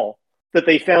camel that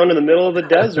they found in the middle of the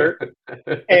desert,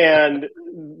 and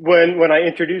when I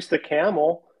introduced the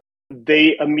camel,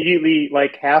 they immediately,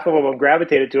 like, half of them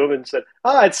gravitated to him and said,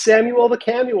 it's Samuel the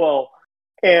Camuel,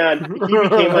 and he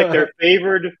became like their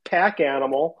favored pack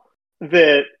animal.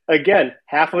 That again,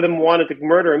 half of them wanted to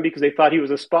murder him because they thought he was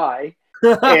a spy,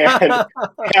 and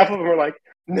half of them were like,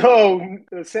 no,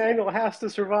 Samuel has to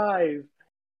survive.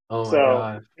 Oh my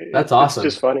God. That's awesome.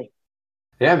 It's just funny.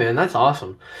 Yeah, man, that's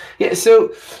awesome. Yeah, so,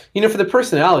 for the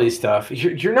personality stuff,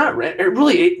 you're not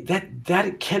really,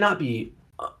 that cannot be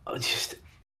just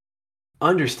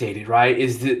understated, right?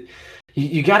 Is that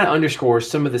you got to underscore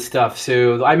some of the stuff.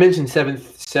 So I mentioned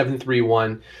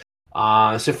 731.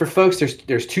 So for folks,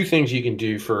 there's two things you can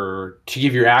do to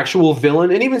give your actual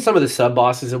villain, and even some of the sub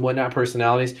bosses and whatnot,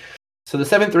 personalities. So the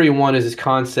 731 is this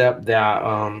concept that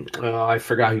I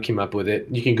forgot who came up with it.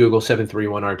 You can Google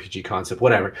 731 RPG concept,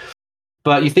 whatever.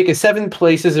 But you think of 7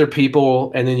 places or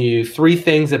people, and then you 3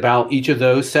 things about each of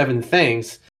those 7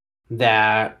 things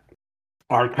that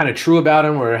are kind of true about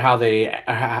them, or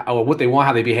or what they want,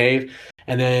 how they behave,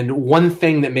 and then 1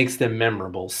 thing that makes them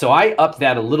memorable. So I up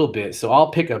that a little bit. So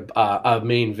I'll pick a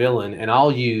main villain, and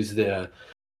I'll use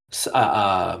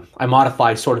I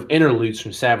modify sort of interludes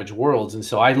from Savage Worlds. And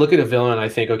so I look at a villain and I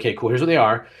think, okay, cool, here's what they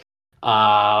are.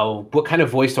 What kind of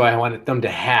voice do I want them to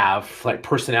have, like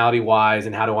personality wise,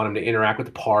 and how do I want them to interact with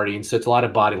the party? And so it's a lot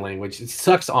of body language. It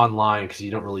sucks online because you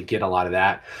don't really get a lot of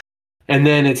that. And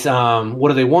then it's what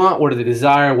do they want? What do they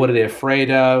desire? What are they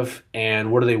afraid of?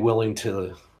 And what are they willing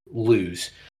to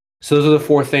lose? So those are the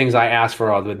 4 things I ask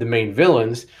for the main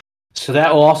villains. So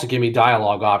that will also give me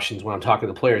dialogue options when I'm talking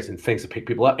to the players and things to pick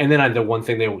people up. And then the one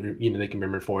thing they can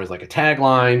remember for is like a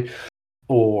tagline,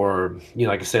 or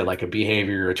like I said, like a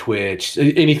behavior, a twitch,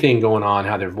 anything going on,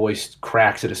 how their voice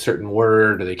cracks at a certain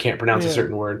word, or they can't pronounce a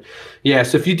certain word. Yeah.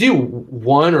 So if you do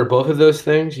one or both of those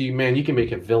things, you can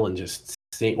make a villain just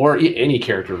sing, or any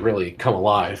character really come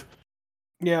alive.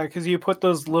 Yeah, because you put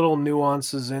those little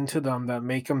nuances into them that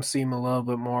make them seem a little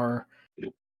bit more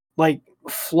like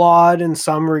flawed in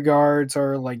some regards,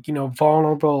 or like, you know,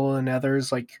 vulnerable in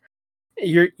others. Like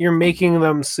you're making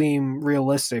them seem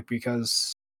realistic,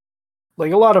 because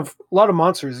like a lot of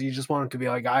monsters, you just want them to be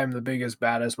like, I am the biggest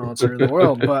baddest monster in the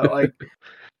world, but like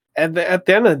at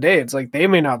the end of the day, it's like they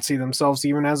may not see themselves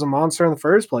even as a monster in the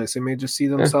first place. They may just see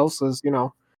themselves as,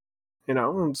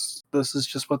 this is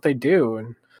just what they do,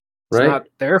 and it's Right. not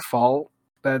their fault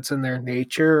that's in their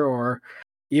nature. Or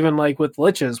even like with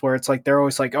liches, where it's like they're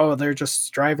always like, oh, they're just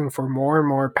striving for more and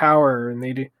more power,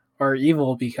 and are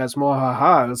evil because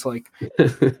mohaha. It's like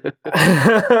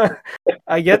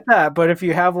I get that, but if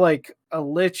you have like a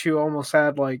lich who almost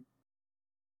had like,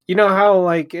 you know how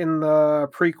like in the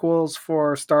prequels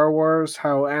for Star Wars,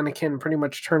 how Anakin pretty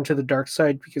much turned to the dark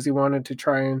side because he wanted to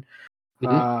try and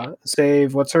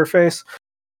save what's her face,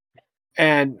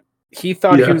 and he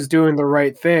thought he was doing the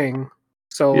right thing.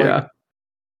 So like,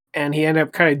 and he ended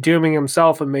up kind of dooming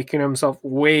himself and making himself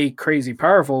way crazy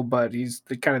powerful. But he's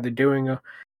the doing a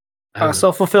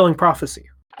self-fulfilling prophecy.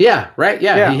 Yeah, right.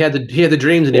 Yeah, he had the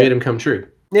dreams and he made them come true.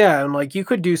 Yeah, and like you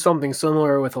could do something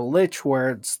similar with a lich,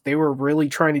 where they were really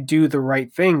trying to do the right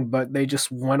thing, but they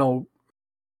just went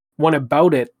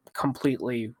about it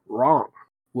completely wrong,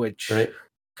 which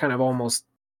kind of almost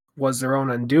was their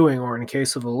own undoing. Or in the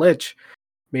case of a lich,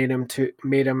 made him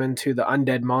into the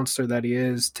undead monster that he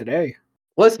is today.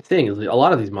 Well, that's the thing, is a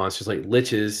lot of these monsters, like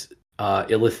liches,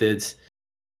 illithids,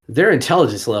 their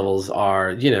intelligence levels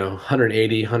are,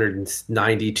 180,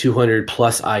 190, 200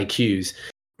 plus IQs.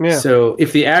 Yeah. So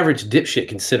if the average dipshit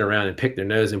can sit around and pick their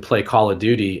nose and play Call of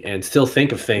Duty and still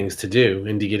think of things to do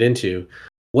and to get into,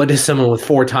 what does someone with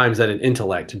 4 times that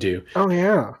intellect do? Oh,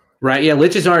 yeah. Right? Yeah,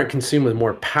 liches aren't consumed with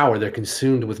more power. They're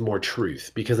consumed with more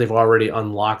truth, because they've already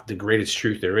unlocked the greatest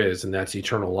truth there is, and that's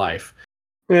eternal life.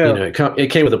 Yeah. It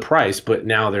came with a price, but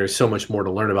now there's so much more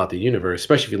to learn about the universe,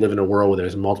 especially if you live in a world where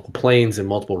there's multiple planes and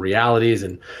multiple realities,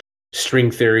 and string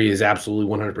theory is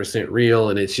absolutely 100% real,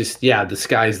 and it's just, the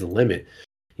sky's the limit.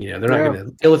 They're not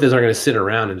illithids aren't going to sit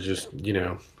around and just,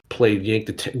 play yank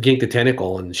the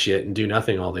tentacle and shit and do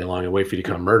nothing all day long and wait for you to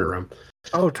come murder them.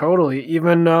 Oh, totally.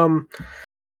 Even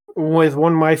with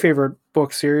one of my favorite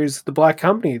book series, The Black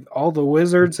Company, all the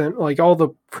wizards and like all the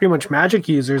pretty much magic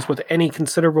users with any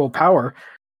considerable power,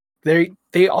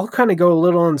 they all kind of go a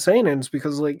little insane, and it's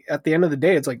because like at the end of the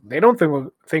day, it's like they don't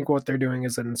think what they're doing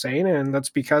is insane, and that's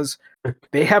because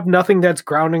they have nothing that's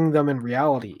grounding them in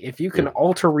reality. If you can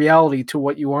alter reality to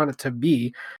what you want it to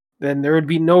be, then there would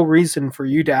be no reason for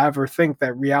you to ever think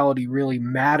that reality really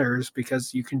matters,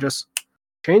 because you can just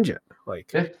change it.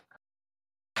 Like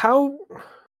how,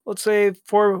 let's say,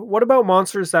 what about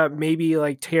monsters that may be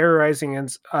like terrorizing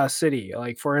a city?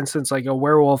 Like for instance, like a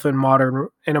werewolf in a modern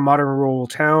rural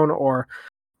town, or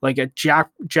like a Jack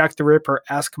the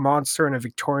Ripper-esque monster in a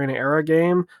Victorian era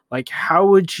game. Like how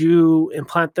would you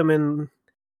implant them in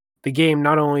the game,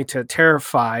 not only to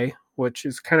terrify, which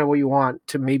is kind of what you want,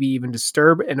 to maybe even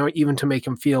disturb, and even to make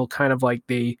them feel kind of like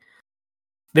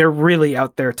they're really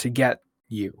out there to get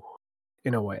you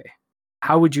in a way?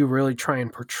 How would you really try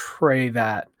and portray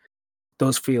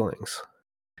those feelings?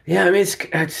 Yeah, I mean, it's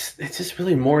just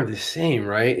really more of the same,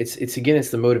 right? It's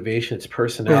the motivation, it's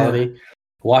personality.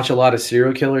 Watch a lot of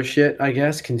serial killer shit, I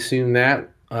guess. Consume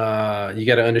that. You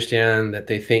got to understand that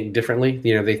they think differently.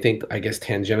 They think, I guess,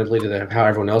 tangentially to how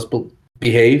everyone else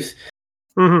behaves.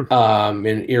 Mm-hmm.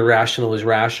 And irrational is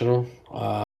rational.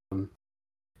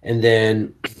 And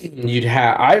then if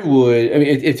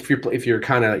you're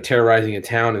kind of like terrorizing a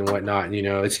town and whatnot,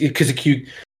 it's because the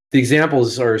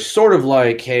examples are sort of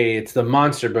like, hey, it's the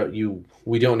monster, but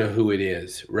we don't know who it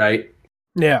is, right?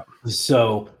 Yeah.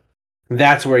 So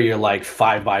that's where your like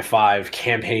 5x5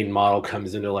 campaign model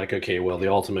comes into, like, okay, well, the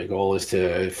ultimate goal is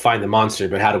to find the monster,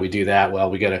 but how do we do that? Well,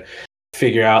 we got to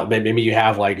figure out, maybe you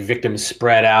have like victims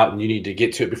spread out and you need to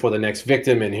get to it before the next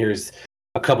victim, and here's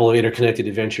a couple of interconnected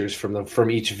adventures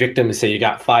from each victim. And say you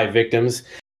got 5 victims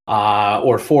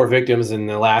or 4 victims, and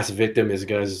the last victim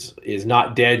is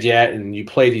not dead yet, and you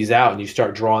play these out and you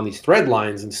start drawing these thread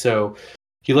lines, and so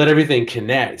you let everything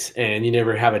connect, and you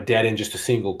never have a dead end, just a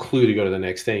single clue to go to the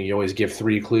next thing. You always give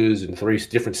 3 clues and 3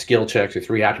 different skill checks or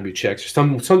 3 attribute checks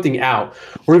or something out,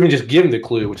 or even just give them the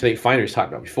clue, which I think Finders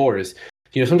talked about before. Is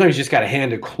sometimes you just got to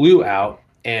hand a clue out,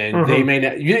 and they may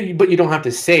not. But you don't have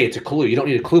to say it's a clue. You don't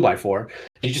need a clue by 4.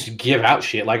 You just give out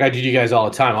shit, like I do to you guys all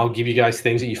the time. I'll give you guys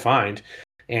things that you find,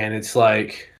 and it's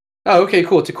like, oh, okay,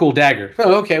 cool. It's a cool dagger.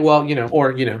 Oh, okay, well,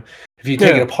 if you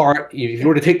take it apart, if you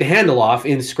were to take the handle off,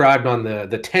 inscribed on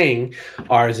the tang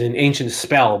is an ancient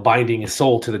spell binding a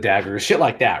soul to the dagger, shit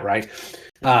like that, right?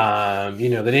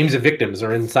 The names of victims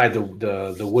are inside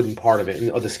the wooden part of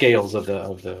it, or the scales of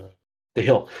the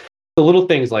hill. The little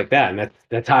things like that, and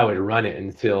that's how I would run it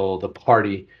until the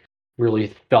party really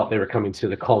felt they were coming to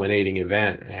the culminating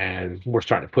event, and we're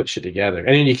starting to put shit together. And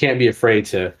then you can't be afraid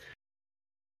to.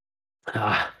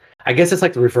 I guess it's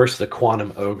like the reverse of the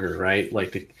quantum ogre, right?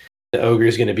 Like the ogre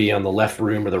is going to be on the left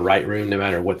room or the right room, no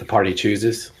matter what the party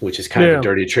chooses, which is kind of a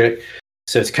dirty trick.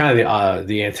 So it's kind of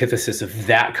the antithesis of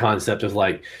that concept of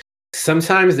like,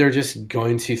 sometimes they're just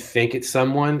going to think it's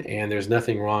someone, and there's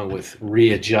nothing wrong with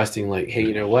readjusting. Like, hey,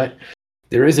 you know what?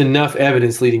 There is enough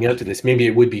evidence leading up to this. Maybe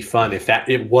it would be fun if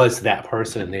it was that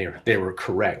person and they were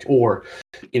correct, or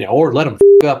let them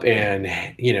up and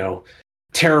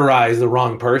terrorize the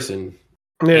wrong person,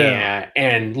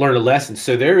 and learn a lesson.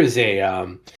 So there is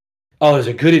there's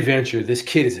a good adventure. This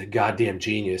kid is a goddamn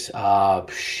genius.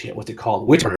 What's it called?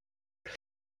 Witchburner.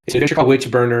 It's an adventure called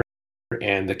Witchburner,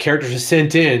 and the characters are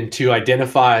sent in to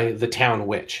identify the town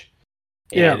witch.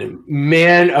 And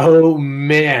man, oh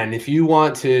man, if you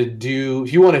want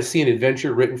to see an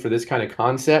adventure written for this kind of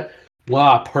concept,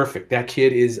 wow, perfect. That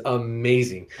kid is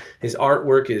amazing. His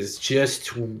artwork is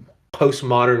just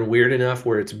postmodern weird enough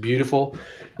where it's beautiful.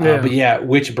 But yeah,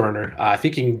 Witchburner. I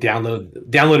think you can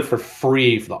download it for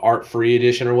free for the art free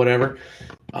edition or whatever.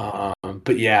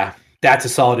 But yeah, that's a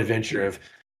solid adventure of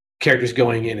characters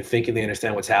going in and thinking they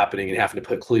understand what's happening and having to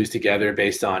put clues together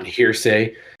based on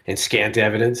hearsay and scant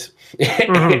evidence,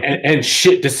 and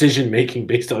shit decision making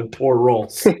based on poor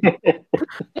rolls.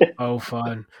 Oh,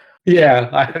 fun. Yeah,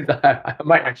 I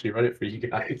might actually run it for you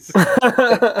guys.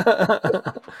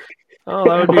 Oh,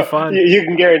 that would be fun. You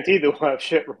can guarantee that we'll have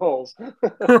shit rolls.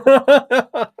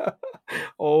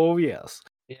 Oh, yes.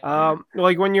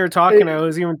 Like when you were talking, I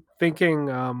was even thinking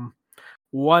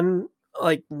one,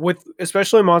 like with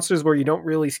especially monsters where you don't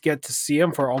really get to see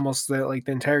them for almost the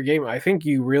entire game. I think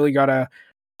you really gotta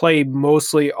play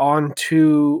mostly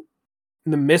onto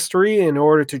the mystery in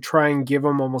order to try and give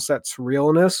them almost that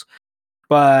surrealness.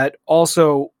 But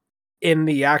also in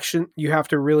the action, you have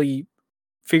to really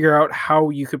figure out how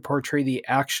you could portray the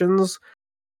actions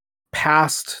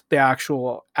past the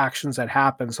actual actions that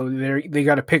happen. So they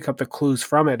got to pick up the clues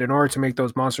from it in order to make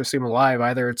those monsters seem alive.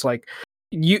 Either it's like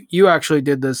you actually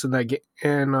did this in that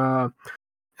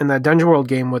in that Dungeon World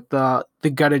game with the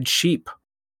gutted sheep,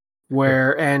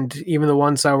 where and even the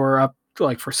ones that were up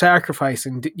like for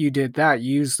sacrificing, you did that.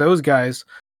 You used those guys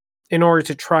in order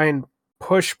to try and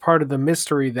push part of the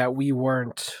mystery that we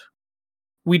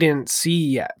didn't see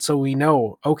yet. So we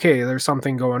know, okay, there's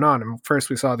something going on. And first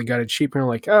we saw the gutted sheep and we're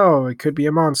like, oh, it could be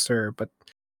a monster, but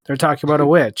they're talking about a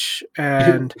witch.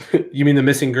 And you mean the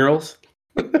missing girls?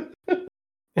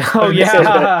 Oh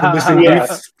yeah. The missing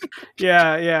youths?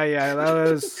 Yeah. That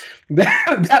was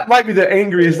that might be the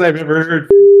angriest I've ever heard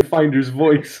Finder's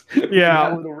voice. Yeah.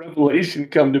 That little revelation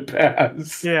come to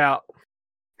pass. Yeah.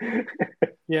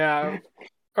 Yeah.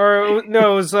 Or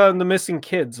no, it was the missing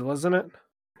kids, wasn't it?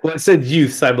 Well, it said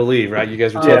youths, I believe, right? You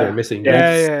guys were together missing youths.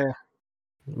 Yeah.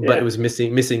 But it was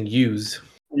missing yous.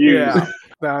 Yeah.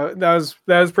 that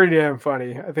was pretty damn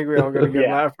funny. I think we all got a good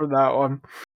laugh from that one.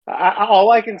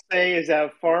 All I can say is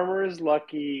that Farmer is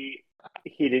lucky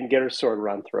he didn't get her sword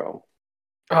run through.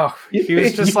 Oh, he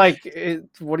was just like,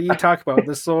 what are you talking about?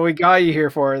 This is what we got you here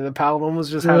for. And the Paladin was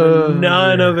just having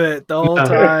none of it the whole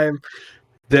time.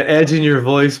 The edge in your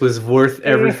voice was worth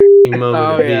every moment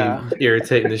of being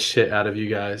irritating the shit out of you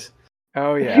guys.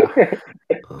 Oh yeah.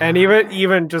 And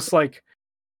even just like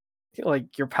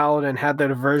your Paladin had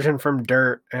that aversion from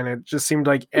dirt, and it just seemed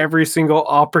like every single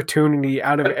opportunity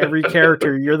out of every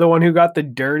character, you're the one who got the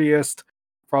dirtiest,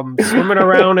 from swimming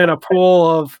around in a pool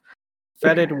of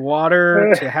fetid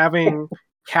water to having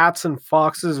cats and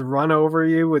foxes run over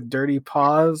you with dirty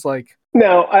paws. Like,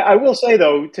 now, I will say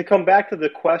though, to come back to the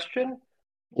question,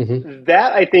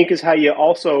 that I think is how you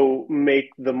also make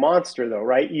the monster, though,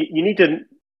 right? You need to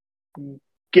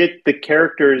get the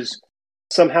characters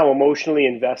somehow emotionally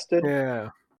invested. Yeah.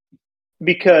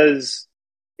 Because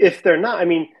if they're not, I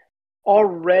mean,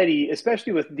 already,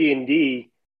 especially with D&D,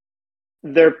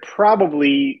 they're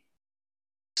probably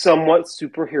somewhat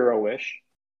superhero-ish.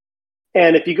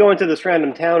 And if you go into this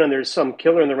random town and there's some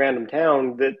killer in the random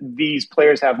town that these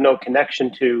players have no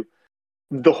connection to,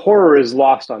 the horror is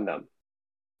lost on them.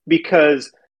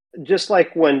 Because just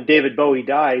like when David Bowie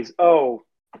dies, oh,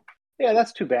 yeah,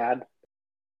 that's too bad.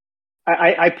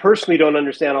 I personally don't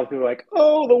understand how people are like,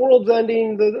 oh, the world's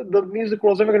ending, the music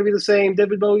world's never going to be the same,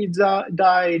 David Bowie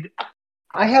died.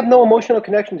 I have no emotional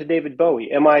connection to David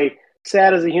Bowie. Am I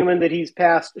sad as a human that he's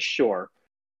passed? Sure.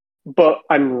 But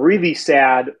I'm really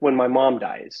sad when my mom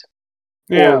dies.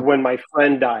 Or when my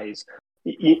friend dies.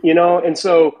 And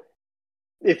so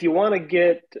if you want to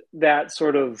get that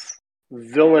sort of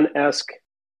villain-esque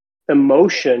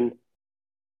emotion,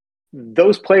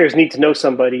 those players need to know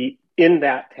somebody in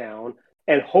that town.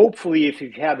 And hopefully, if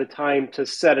you've had the time to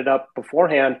set it up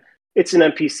beforehand, it's an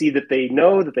NPC that they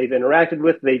know, that they've interacted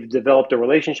with, they've developed a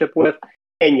relationship with,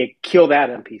 and you kill that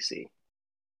NPC.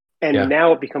 And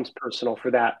now it becomes personal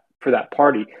for that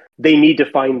party. They need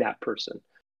to find that person.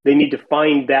 They need to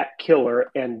find that killer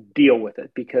and deal with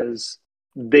it because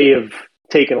they have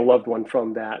taken a loved one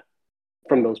from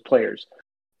those players.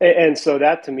 And so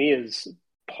that to me is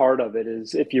part of it.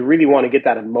 Is if you really want to get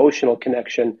that emotional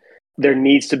connection, there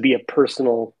needs to be a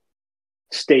personal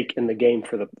stake in the game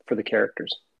for the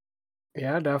characters.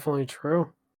 Yeah, definitely true.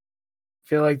 I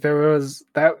feel like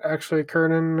that actually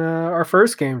occurred in our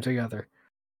first game together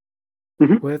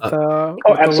with the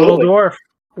little dwarf,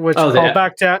 which called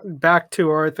back to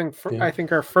our I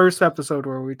think our first episode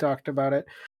where we talked about it,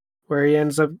 where he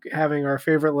ends up having our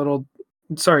favorite little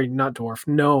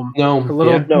gnome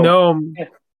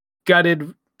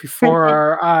gutted before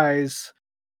our eyes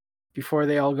before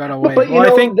they all got away. But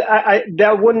I think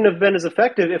that wouldn't have been as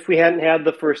effective if we hadn't had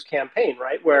the first campaign,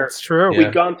 right? Where it's true.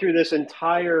 We'd gone through this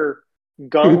entire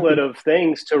gauntlet of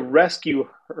things to rescue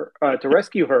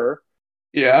her.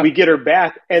 Yeah. We get her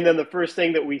back, and then the first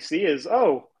thing that we see is,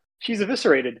 oh, she's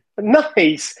eviscerated.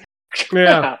 Nice.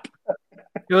 Yeah.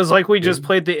 It was like we just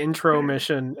played the intro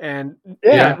mission, and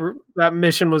that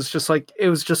mission was just like it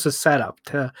was just a setup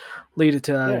to lead it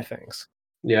to other things.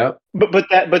 Yeah. But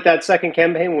that second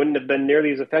campaign wouldn't have been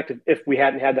nearly as effective if we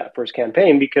hadn't had that first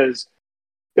campaign, because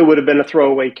it would have been a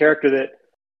throwaway character that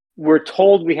we're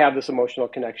told we have this emotional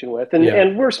connection with,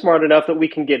 and we're smart enough that we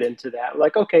can get into that.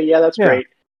 Like, okay, that's great.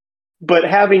 But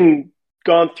having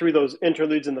gone through those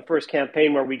interludes in the first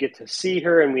campaign where we get to see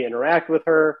her and we interact with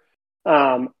her,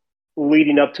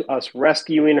 leading up to us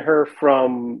rescuing her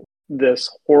from this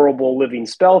horrible living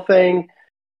spell thing,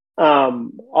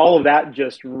 all of that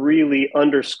just really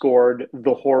underscored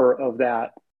the horror of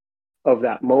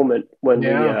that moment when we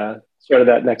started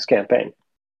that next campaign.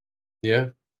 Yeah.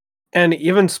 And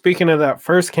even speaking of that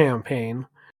first campaign,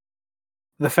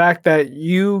 the fact that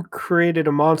you created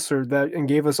a monster and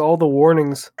gave us all the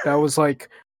warnings that was like,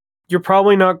 you're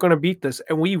probably not going to beat this.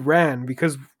 And we ran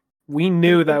because we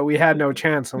knew that we had no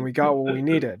chance and we got what we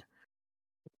needed.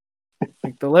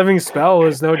 Like the living spell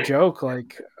is no joke.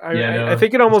 Like I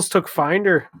think it almost took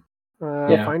Finder's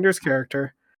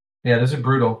character. Yeah, those are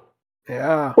brutal.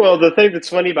 Yeah. Well, the thing that's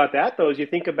funny about that though is you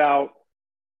think about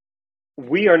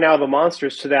we are now the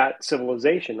monsters to that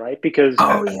civilization, right? Because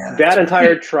that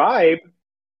entire tribe,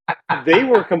 they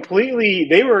were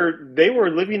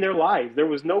living their lives. There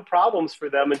was no problems for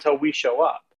them until we show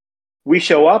up.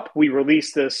 We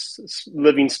release this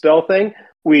living spell thing.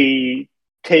 We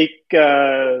take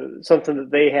something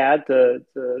that they had to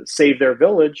save their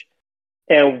village,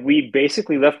 and we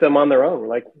basically left them on their own. We're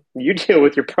like, you deal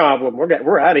with your problem.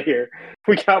 We're out of here.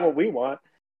 We got what we want.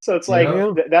 So it's like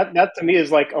that to me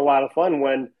is like a lot of fun.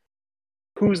 When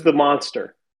who's the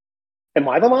monster? Am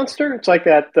I the monster? It's like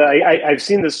that. I've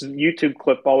seen this YouTube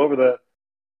clip all over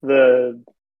the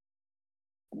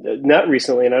net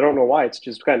recently, and I don't know why. It's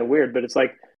just kind of weird, but it's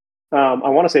like I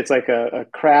want to say it's like a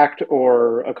cracked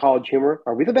or a college humor.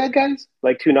 Are we the bad guys?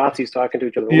 Like two Nazis talking to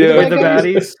each other. We're the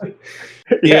baddies.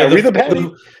 Are we the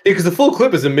baddies? Because the full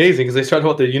clip is amazing because they start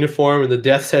about their uniform and the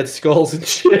death's head skulls and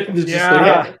shit. And it's just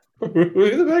like,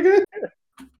 we're the bad guys.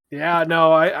 Yeah,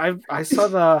 no, I saw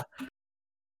the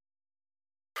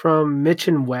from Mitch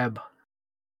and Webb.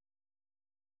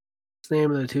 It's the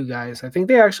name of the two guys. I think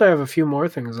they actually have a few more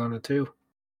things on it too.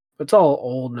 But it's all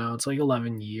old now. It's like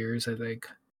 11 years, I think.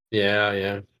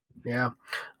 Yeah.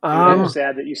 I'm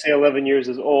sad that you say 11 years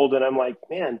is old, and I'm like,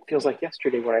 man, it feels like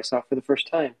yesterday when I saw it for the first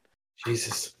time.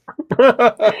 Jesus.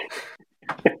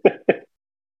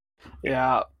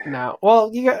 Yeah, no.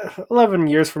 Well, you got 11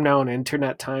 years from now in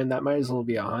internet time. That might as well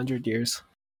be 100 years.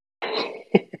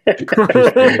 The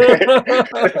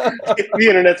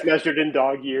internet's measured in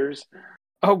dog years.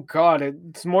 Oh God,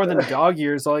 it's more than dog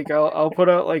years. Like I'll put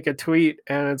out like a tweet,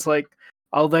 and it's like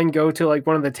I'll then go to like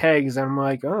one of the tags, and I'm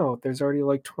like, oh, there's already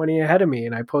like 20 ahead of me,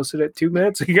 and I posted it 2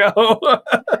 minutes ago.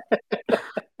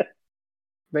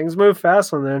 Things move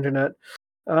fast on the internet.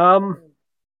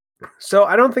 So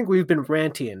I don't think we've been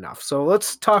ranty enough. So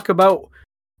let's talk about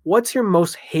what's your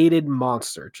most hated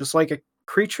monster? Just like a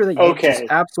creature that you just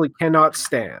absolutely cannot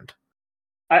stand.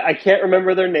 I can't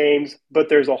remember their names, but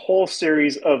there's a whole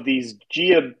series of these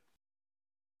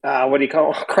what do you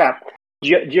call them? Crap.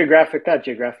 Geographic, not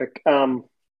geographic.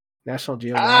 National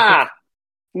Geographic.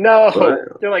 No.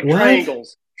 What? They're like What?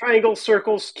 triangles. Triangles,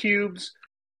 circles, cubes.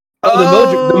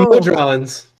 Oh, the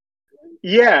Modrons.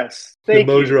 Yes, thank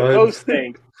you. Modrons. Those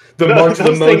things. The March of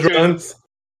the Modrons.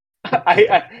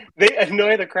 They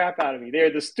annoy the crap out of me.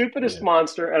 They're the stupidest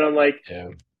monster, and I'm like, Yeah.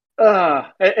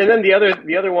 And then the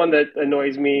other one that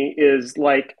annoys me is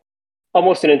like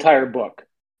almost an entire book.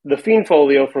 The Fiend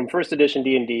Folio from First Edition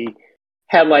D&D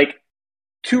had like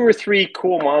 2 or 3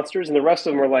 cool monsters, and the rest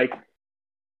of them were like,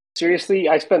 seriously,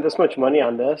 I spent this much money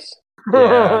on this.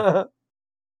 Yeah.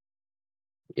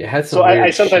 It had some So weird I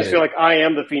sometimes shit. feel like I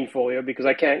am the Fiend Folio because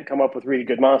I can't come up with really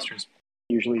good monsters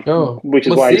usually, which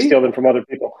is well, why I see? steal them from other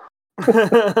people.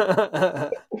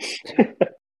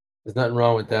 There's nothing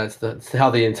wrong with that. That's how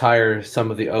the entire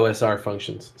some of the OSR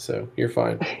functions. So you're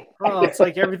fine. Well, it's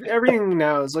like everything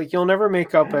now is like you'll never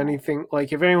make up anything.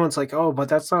 Like if anyone's like, "Oh, but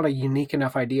that's not a unique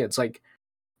enough idea," it's like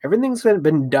everything's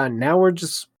been done. Now we're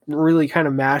just really kind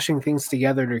of mashing things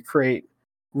together to create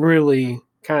really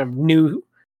kind of new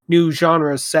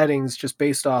genre settings just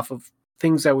based off of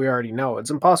things that we already know.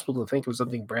 It's impossible to think of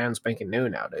something brand spanking new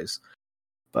nowadays.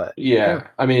 But Yeah.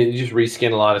 I mean, you just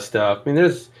reskin a lot of stuff. I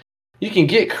mean, you can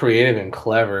get creative and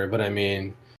clever, but I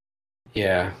mean,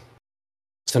 yeah.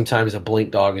 Sometimes a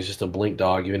blink dog is just a blink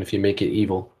dog, even if you make it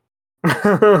evil.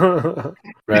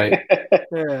 Right?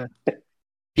 Yeah.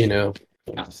 You know,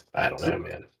 I don't know,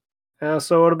 man.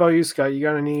 So what about you, Scott? You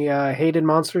got any hated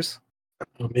monsters?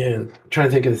 Oh man, I'm trying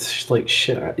to think of this like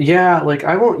shit. Yeah, like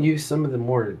I won't use some of the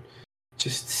more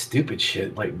just stupid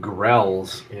shit like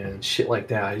growls and shit like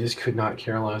that. I just could not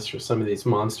care less for some of these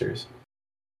monsters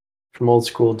from old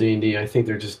school D&D. I think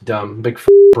they're just dumb. Big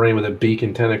brain with a beak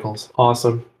and tentacles.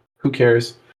 Awesome. Who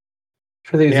cares?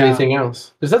 I think there's anything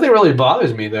else. There's nothing really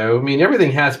bothers me though. I mean,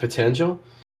 everything has potential,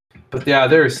 but yeah,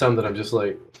 there are some that I'm just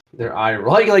like they're eye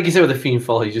roll. Like you said with the Fiend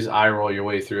Fall, you just eye roll your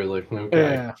way through. Like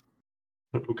okay,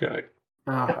 okay.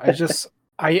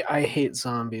 I hate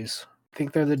zombies. I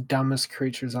think they're the dumbest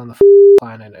creatures on the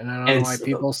planet, and I don't know why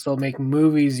people still make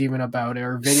movies even about it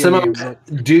or video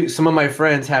games. Some of my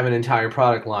friends have an entire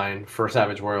product line for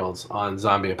Savage Worlds on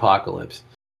zombie apocalypse.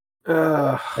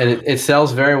 And it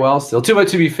sells very well still.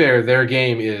 To be fair, their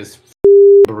game is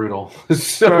brutal.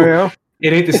 So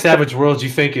it ain't the Savage Worlds you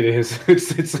think it is.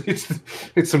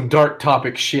 It's some dark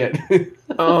topic shit.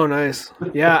 Oh, nice.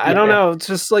 Yeah, I don't know. It's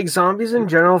just like zombies in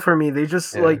general for me. They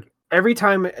just like every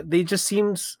time they just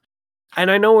seems. And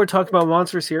I know we're talking about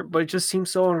monsters here, but it just seems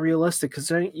so unrealistic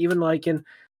because even like in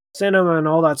cinema and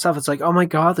all that stuff, it's like, oh my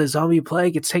god, the zombie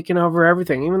plague, it's taking over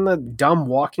everything. Even the dumb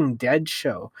Walking Dead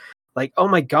show. Like, oh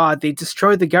my god, they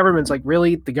destroyed the government. It's like,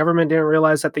 really? The government didn't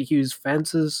realize that they use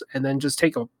fences and then just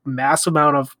take a massive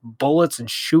amount of bullets and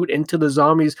shoot into the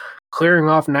zombies, clearing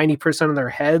off 90% of their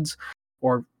heads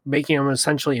or making them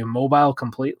essentially immobile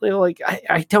completely? Like,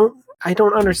 I don't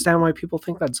understand why people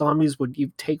think that zombies would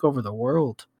take over the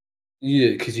world.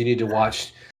 Yeah, because you need to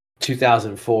watch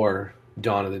 2004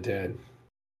 Dawn of the Dead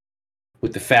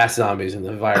with the fast zombies and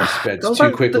the virus spreads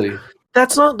too quickly.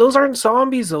 Those aren't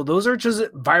zombies though. Those are just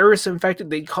virus infected.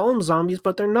 They call them zombies,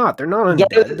 but they're not. They're not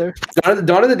undead.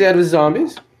 Dawn of the Dead was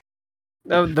zombies.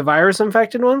 The virus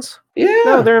infected ones? Yeah.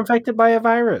 No, they're infected by a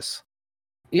virus.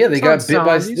 Yeah, they got bit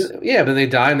by. Yeah, but they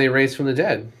die and they raise from the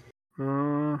dead.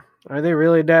 Are they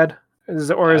really dead?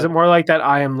 Is it more like that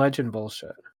I Am Legend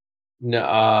bullshit?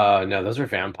 No, those are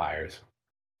vampires.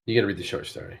 You got to read the short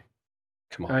story.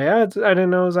 Come on. Oh yeah, I didn't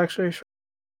know it was actually a short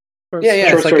story.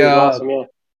 Yeah, it's like awesome,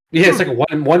 yeah, it's like a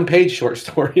one-page short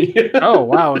story. Oh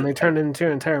wow, and they turned it into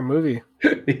an entire movie.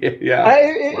 Yeah,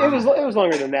 it was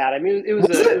longer than that. I mean, it was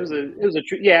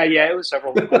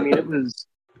several. I mean,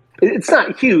 it's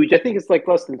not huge. I think it's like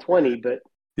less than 20, but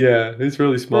yeah, it's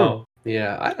really small.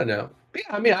 Yeah, I don't know. Yeah,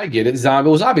 I mean, I get it.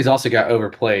 Zombies also got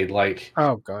overplayed. Like,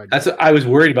 oh god, that's what I was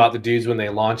worried about the dudes when they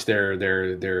launched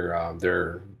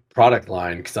their product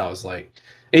line because I was like,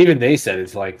 even they said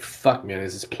it's like, fuck, man,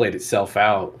 this has played itself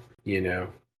out, you know.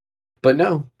 But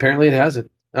no, apparently it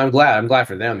hasn't. I'm glad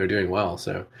for them. They're doing well.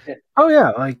 So. Oh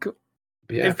yeah, like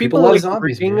if people love like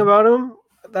zombies, reading about them,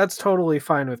 that's totally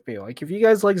fine with me. Like if you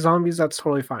guys like zombies, that's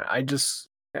totally fine. I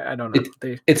don't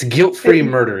know. It's guilt-free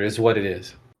murder, is what it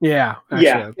is. Yeah.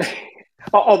 Actually, yeah.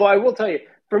 Although I will tell you,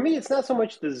 for me, it's not so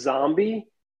much the zombie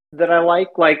that I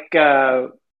like. Like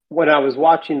when I was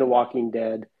watching The Walking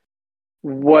Dead,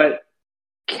 what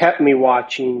kept me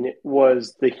watching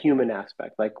was the human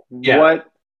aspect. Like, what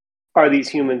are these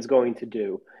humans going to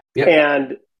do? Yep.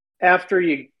 And after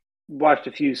you watched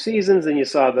a few seasons and you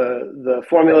saw the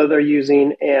formula they're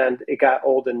using, and it got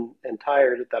old and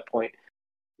tired at that point.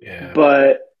 Yeah.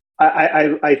 But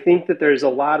I think that there's a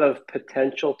lot of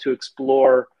potential to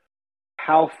explore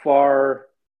how far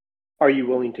are you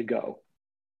willing to go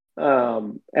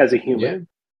as a human.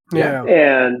 Yeah.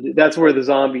 And that's where the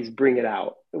zombies bring it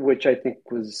out, which I think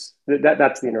was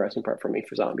that's the interesting part for me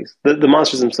for zombies. The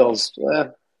monsters themselves,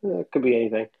 it could be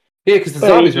anything. Yeah, because the But,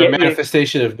 zombies are a yeah,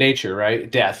 manifestation of nature, right?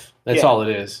 Death. That's yeah. all it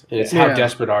is. And it's Yeah. how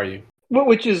desperate are you?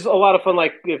 Which is a lot of fun.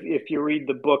 Like if you read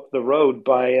the book The Road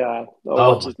by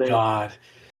what's his name? God.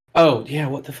 Oh yeah,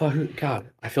 what the fuck? God,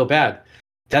 I feel bad.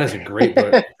 That is a great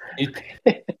book.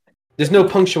 There's no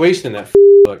punctuation in that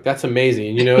book. That's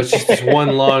amazing. And, it's just this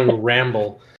one long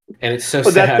ramble, and it's so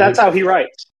sad. That's how he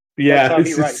writes. Yeah, that's how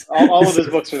he writes. All of his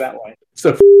books are that way.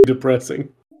 So depressing.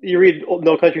 You read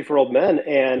No Country for Old Men,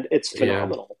 and it's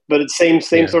phenomenal. Yeah. But it's same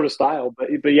sort of style.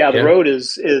 But yeah, The Road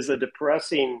is a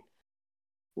depressing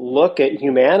look at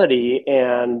humanity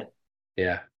and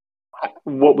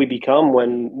what we become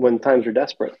when times are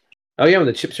desperate. Oh yeah, when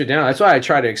the chips are down. That's why I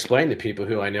try to explain to people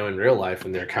who I know in real life,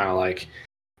 and they're kind of like,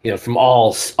 from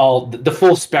all the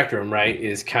full spectrum, right,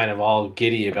 is kind of all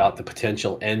giddy about the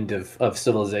potential end of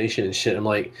civilization and shit. I'm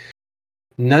like,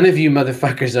 none of you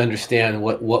motherfuckers understand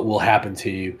what will happen to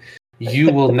you.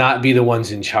 You will not be the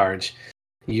ones in charge.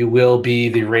 You will be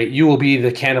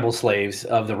the cannibal slaves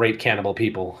of the rape cannibal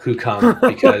people who come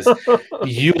because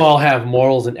you all have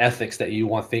morals and ethics that you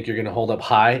think you're going to hold up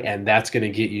high, and that's going to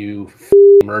get you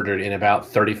murdered in about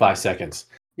 35 seconds.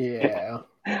 Yeah.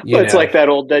 It's like that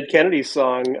old Dead Kennedy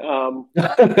song.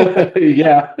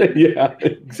 Yeah,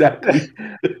 exactly.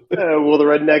 Will the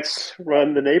rednecks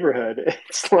run the neighborhood?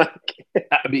 It's like,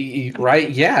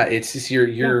 right? Yeah, it's just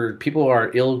your people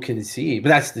are ill-conceived, but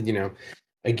that's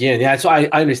again, yeah. So I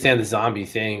understand the zombie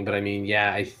thing, but I mean,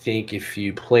 yeah, I think if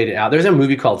you played it out, there's a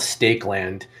movie called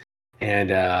Stakeland.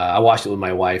 And I watched it with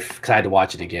my wife because I had to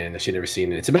watch it again. She'd never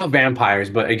seen it. It's about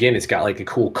vampires, but again, it's got like a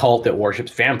cool cult that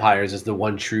worships vampires as the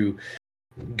one true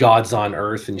gods on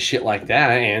earth and shit like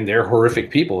that. And they're horrific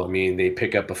people. I mean, they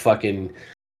pick up the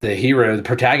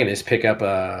protagonist pick up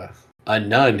a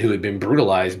nun who had been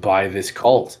brutalized by this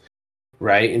cult,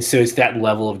 right? And so it's that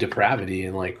level of depravity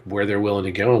and like where they're willing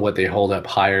to go and what they hold up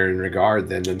higher in regard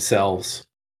than themselves.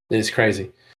 It's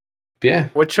crazy. But yeah.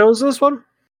 What show is this one?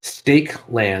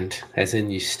 Stakeland, as in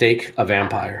you stake a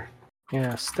vampire.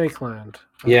 Yeah, Stakeland.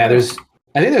 Okay. Yeah, I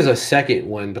think there's a second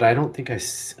one, but I don't think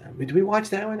did we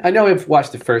watch that one? I know I've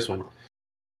watched the first one.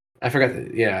 I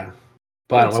forgot yeah.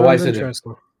 But my wife's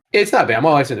it's not bad.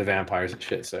 My wife's into vampires and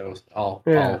shit, so I'll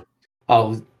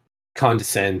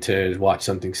condescend to watch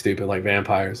something stupid like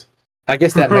vampires. I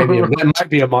guess that might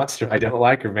be a monster I don't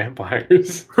like, or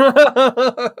vampires.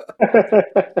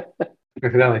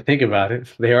 Now I think about it,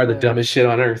 they are the dumbest shit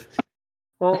on earth.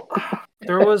 Well,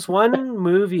 there was one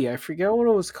movie, I forget what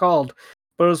it was called,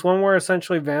 but it was one where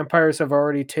essentially vampires have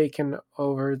already taken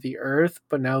over the earth,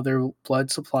 but now their blood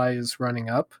supply is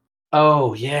running up.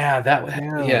 Oh yeah, that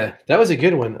was a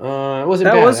good one. It wasn't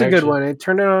that bad, was a actually. Good one. It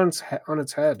turned it on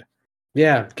its head.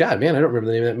 Yeah, God, man, I don't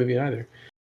remember the name of that movie either.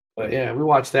 But yeah, we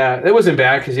watched that. It wasn't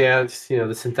bad because it's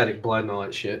the synthetic blood and all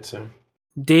that shit. So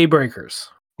Daybreakers,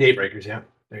 yeah.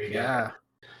 There you go. Yeah.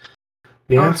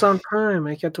 Oh, it's on Prime.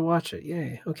 I get to watch it.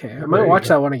 Yay. Okay. I might watch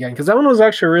that one again because that one was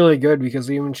actually really good because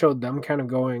they even showed them kind of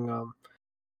going,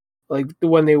 like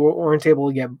when they weren't able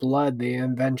to get blood, they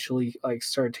eventually like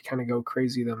started to kind of go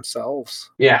crazy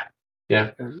themselves. Yeah.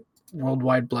 Yeah. And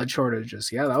worldwide blood shortages.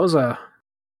 Yeah, that was a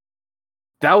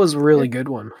really good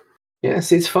one. Yeah,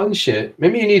 see, it's fun shit.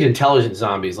 Maybe you need intelligent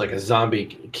zombies, like a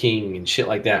zombie king and shit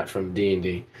like that from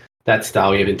D&D. That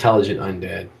style, you have intelligent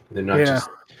undead. They're not just...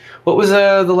 What was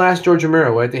the last George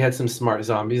Romero, right? They had some smart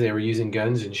zombies. They were using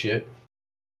guns and shit.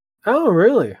 Oh,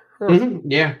 really? Huh.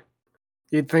 Mm-hmm. Yeah.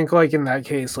 You'd think, like, in that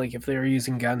case, like, if they were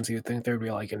using guns, you'd think there'd be,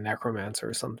 like, a necromancer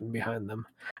or something behind them.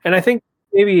 And I think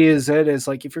maybe is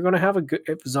like, if you're going to have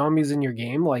zombies in your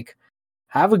game, like,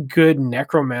 have a good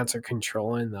necromancer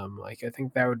controlling them. Like, I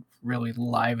think that would really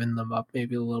liven them up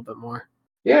maybe a little bit more.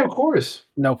 Yeah, of course.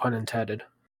 No pun intended.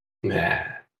 Nah.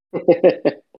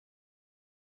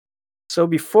 So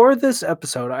before this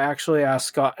episode, I actually asked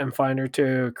Scott and Finder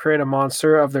to create a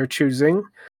monster of their choosing.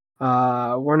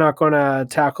 We're not going to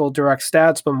tackle direct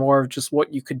stats, but more of just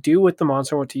what you could do with the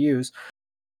monster, what to use.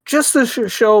 Just to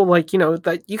show, like,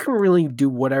 that you can really do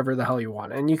whatever the hell you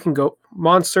want. And you can go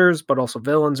monsters, but also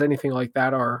villains, anything like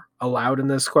that are allowed in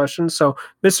this question. So,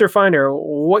 Mr. Finder,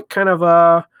 what kind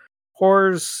of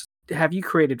horrors have you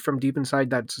created from deep inside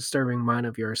that disturbing mind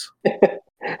of yours?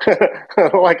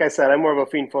 Like I said, I'm more of a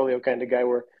Fiend Folio kind of guy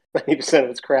where 90% of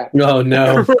it's crap. No.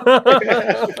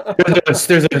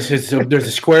 there's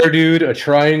a square dude, a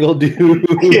triangle dude.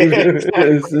 Yeah,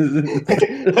 exactly.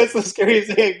 That's the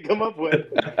scariest thing I can come up with.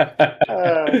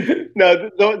 No,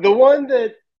 the one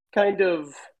that kind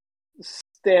of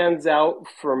stands out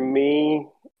for me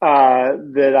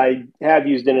that I have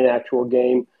used in an actual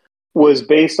game was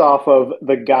based off of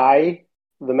the guy,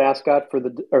 the mascot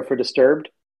for Disturbed,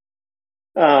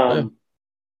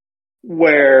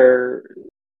 where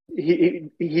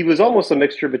he was almost a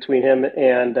mixture between him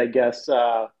and I guess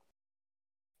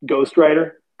Ghost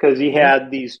Rider, because he had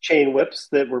these chain whips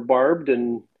that were barbed,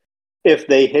 and if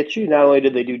they hit you, not only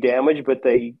did they do damage, but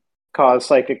they caused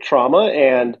psychic trauma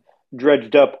and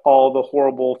dredged up all the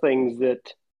horrible things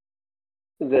that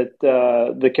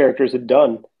the characters had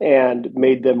done and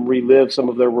made them relive some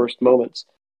of their worst moments,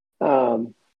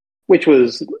 which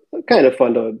was kind of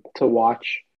fun to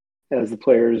watch as the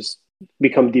players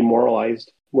become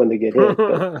demoralized when they get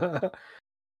hit.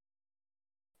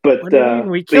 But what do you mean?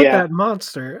 We killed yeah. that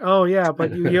monster. Oh yeah,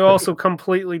 but you also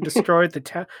completely destroyed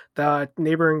the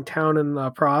neighboring town in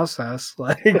the process.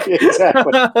 Like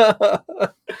Exactly.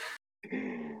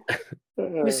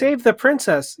 You saved the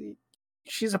princess.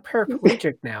 She's a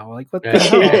paraplegic now. Like what the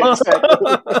hell?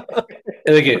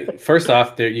 And again, first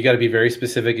off, there you got to be very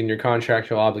specific in your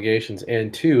contractual obligations,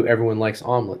 and two, everyone likes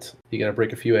omelets. You got to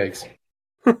break a few eggs.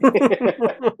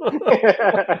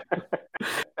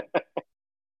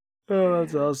 Oh,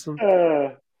 that's awesome.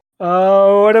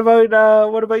 What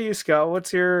about you, Scott?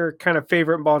 What's your kind of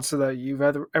favorite monster that you've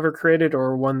ever created,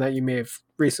 or one that you may have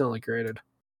recently created?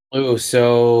 Oh,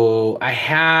 so I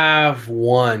have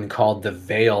one called the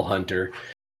Veil Hunter,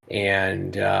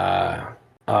 and I'll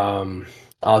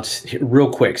just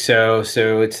real quick. So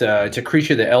it's a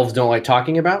creature that elves don't like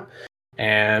talking about,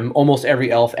 and almost every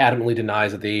elf adamantly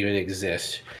denies that they even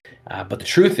exist. But the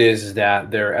truth is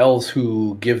that there are elves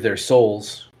who give their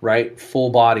souls, right,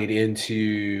 full-bodied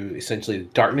into essentially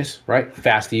darkness, right,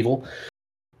 fast evil.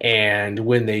 And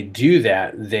when they do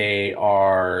that, they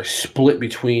are split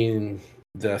between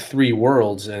the three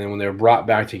worlds, and when they're brought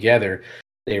back together,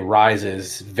 they rise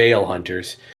as Veil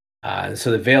Hunters.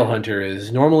 So the Veil Hunter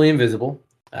is normally invisible.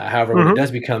 However, when it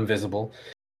does become visible,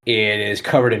 it is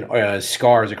covered in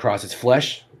scars across its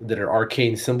flesh that are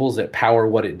arcane symbols that power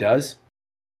what it does.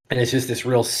 And it's just this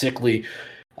real sickly,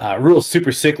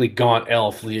 super sickly, gaunt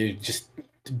elf. Just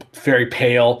very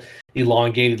pale,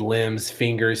 elongated limbs,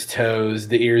 fingers, toes.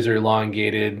 The ears are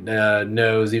elongated,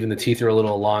 nose, even the teeth are a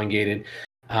little elongated.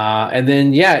 And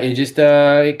then, it just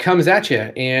it comes at you,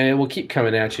 and it will keep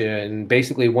coming at you. And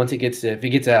basically, if it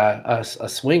gets a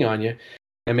swing on you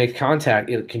and makes contact,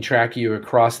 it can track you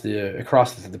across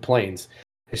the planes,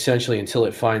 essentially until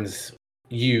it finds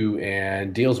you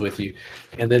and deals with you.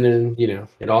 And then,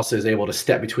 it also is able to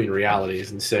step between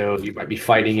realities. And so you might be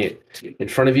fighting it in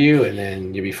front of you, and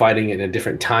then you'll be fighting it in a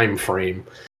different time frame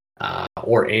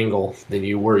or angle than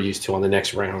you were used to on the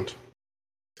next round.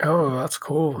 Oh, that's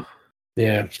cool.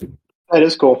 Yeah. That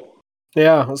is cool.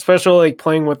 Yeah, especially like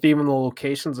playing with even the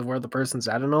locations of where the person's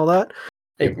at and all that.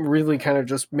 It really kind of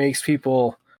just makes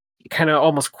people kind of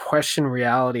almost question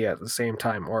reality at the same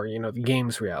time, or the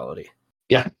game's reality.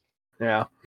 Yeah. Yeah.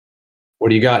 What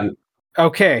do you got?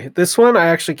 Okay, this one I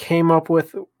actually came up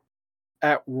with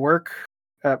at work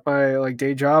at my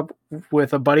day job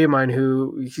with a buddy of mine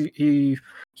who he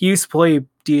used to play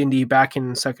D&D back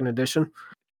in 2nd edition.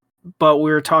 But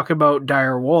we were talking about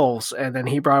dire wolves, and then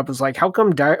he brought up, was like, how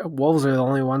come wolves are the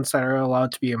only ones that are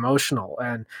allowed to be emotional?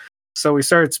 And so we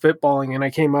started spitballing, and I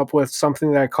came up with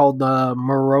something that I called the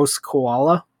morose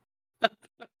koala.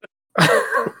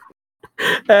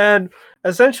 And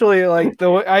essentially,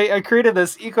 I created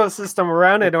this ecosystem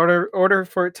around it in order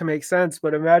for it to make sense.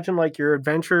 But imagine your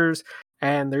adventures,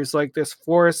 and there's this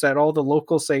forest that all the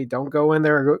locals say, don't go in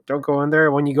there, don't go in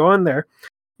there. When you go in there,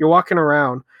 you're walking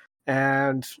around,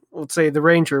 and let's say the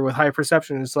ranger with high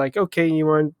perception is like, okay, you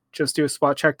want to just do a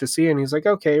spot check to see? And he's like,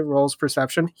 okay, rolls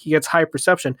perception. He gets high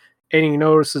perception, and he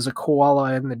notices a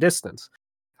koala in the distance.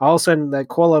 All of a sudden, that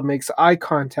koala makes eye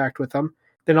contact with him.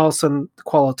 Then all of a sudden, the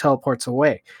koala teleports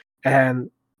away. And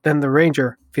then the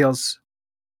ranger feels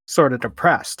sort of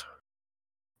depressed.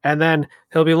 And then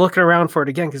he'll be looking around for it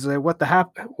again because he's like, what the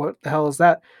hell is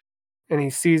that? And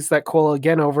he sees that koala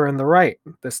again over in the right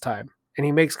this time. And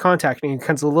he makes contact, and he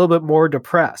becomes a little bit more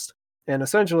depressed. And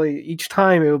essentially, each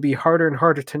time it will be harder and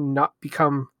harder to not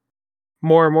become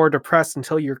more and more depressed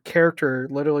until your character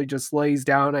literally just lays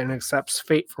down and accepts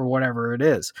fate for whatever it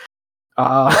is.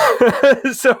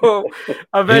 So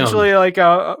eventually,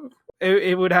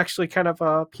 it would actually kind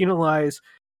of penalize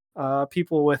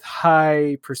people with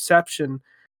high perception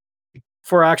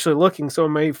for actually looking. So it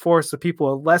may force the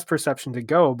people with less perception to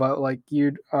go. But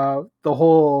the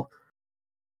whole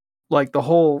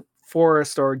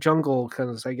forest or jungle,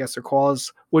 because I guess they're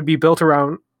koalas, would be built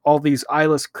around all these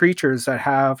eyeless creatures that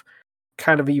have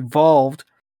kind of evolved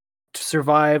to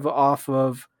survive off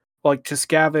of, like, to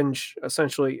scavenge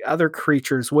essentially other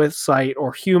creatures with sight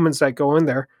or humans that go in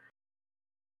there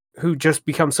who just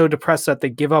become so depressed that they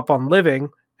give up on living,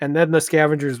 and then the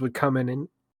scavengers would come in and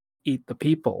eat the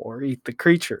people or eat the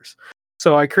creatures.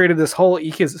 So I created this whole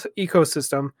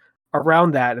ecosystem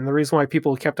around that, and the reason why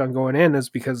people kept on going in is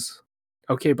because,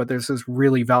 okay, but there's this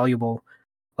really valuable,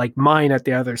 like, mine at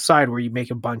the other side where you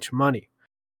make a bunch of money.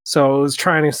 So I was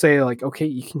trying to say, like,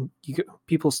 okay,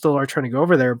 people still are trying to go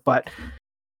over there, but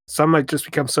some might just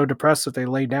become so depressed that they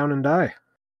lay down and die.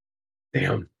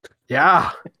 Damn.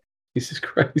 Yeah. Jesus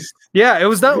Christ. Yeah, it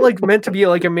was not like meant to be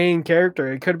like a main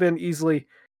character. It could have been easily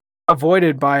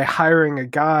avoided by hiring a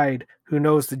guide who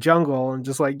knows the jungle and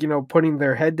just, like, putting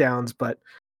their head downs. But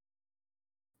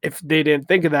if they didn't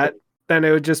think of that, then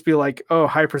it would just be like, oh,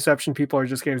 high perception people are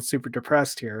just getting super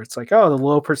depressed here. It's like, oh, the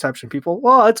low perception people,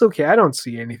 well, it's okay. I don't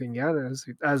see anything yet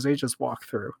as they just walk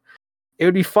through. It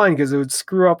would be fun because it would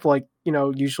screw up, like,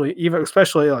 usually, even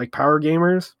especially like power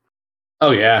gamers.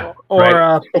 Oh yeah. Or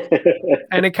right.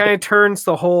 And it kind of turns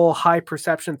the whole high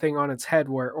perception thing on its head,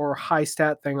 or high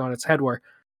stat thing on its head, where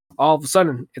all of a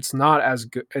sudden it's not as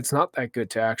good. It's not that good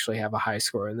to actually have a high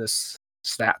score in this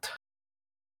stat.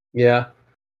 Yeah.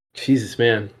 Jesus,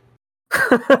 man.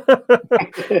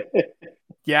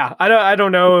 Yeah, I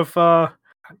don't know if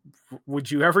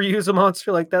would you ever use a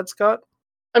monster like that, Scott?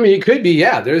 I mean, it could be.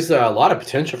 Yeah, there's a lot of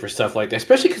potential for stuff like that,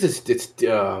 especially because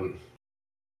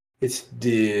it's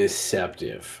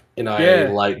deceptive, and I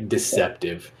like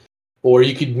deceptive. Or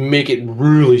you could make it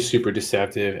really super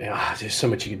deceptive. And, there's so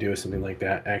much you can do with something like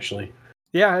that, actually.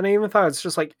 Yeah, and I even thought it's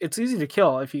just like, it's easy to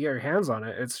kill if you get your hands on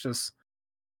it. It's just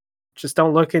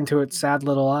don't look into its sad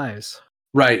little eyes.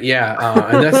 Right, yeah.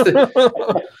 And that's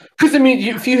the... Because, I mean,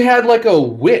 if you had, like, a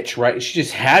witch, right? She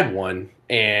just had one,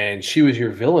 and she was your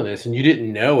villainess, and you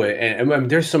didn't know it. And I mean,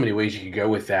 there's so many ways you could go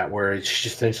with that, where it just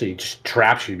essentially just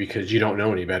traps you because you don't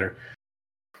know any better.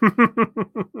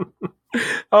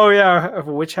 Oh, yeah. If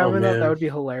a witch having that would be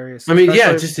hilarious. I mean,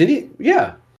 yeah, just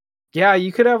Yeah,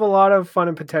 you could have a lot of fun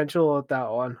and potential with that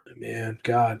one. Man,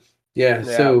 God. Yeah.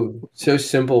 So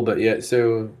simple, but yet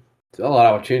so a lot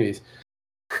of opportunities.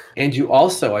 And you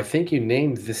also, I think you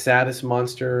named the saddest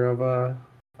monster of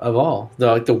all.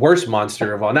 The worst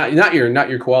monster of all. Not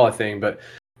your koala thing, but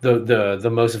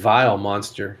the most vile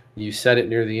monster. You said it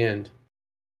near the end.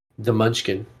 The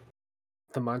Munchkin.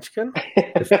 The Munchkin?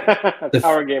 The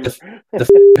power gamer.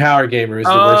 The power gamer is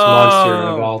the worst monster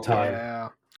of all time.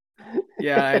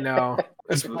 Yeah, I know.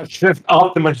 It's just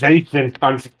optimization.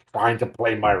 I'm trying to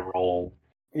play my role.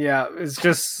 Yeah, it's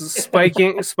just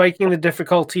spiking the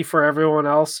difficulty for everyone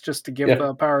else just to give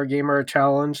the power gamer a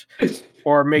challenge,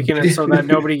 or making it so that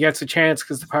nobody gets a chance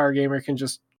because the power gamer can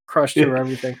just crush through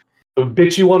everything.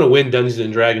 Bitch, you want to win Dungeons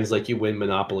and Dragons like you win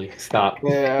Monopoly. Stop.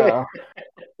 Yeah.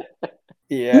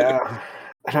 Yeah.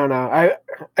 I don't know.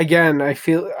 I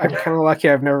feel I'm kind of lucky.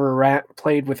 I've never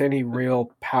played with any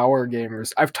real power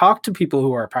gamers. I've talked to people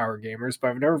who are power gamers,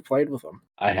 but I've never played with them.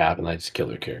 I have, and I just kill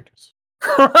their characters.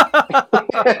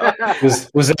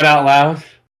 Was that out loud?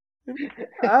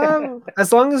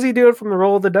 As long as you do it from the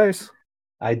roll of the dice.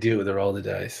 I do it with the roll of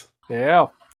the dice. Yeah.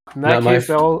 In that case,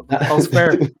 all's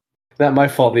fair. Not my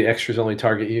fault. The extras only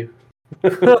target you.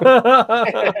 They're looking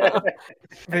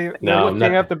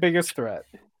at the biggest threat.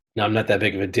 No, I'm not that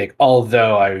big of a dick.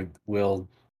 Although I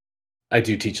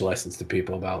do teach lessons to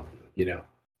people about,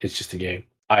 it's just a game.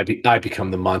 I become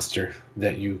the monster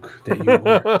that you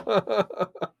are.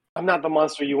 I'm not the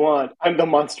monster you want. I'm the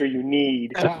monster you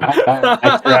need.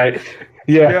 That's right.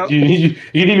 Yeah, yep. You need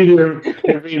me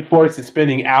to reinforce that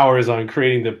spending hours on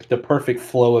creating the perfect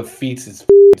flow of feats is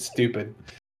stupid.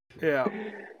 Yeah.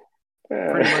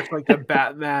 Pretty much like the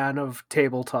Batman of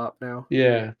tabletop now.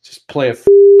 Yeah, just play a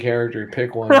character,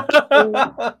 pick one.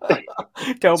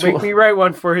 Don't make me write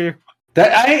one for you.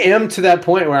 That I am to that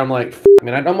point where I'm like,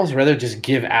 man, I'd almost rather just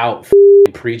give out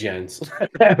pre-gens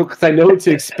because I know what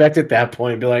to expect at that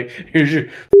point. Be like, here's your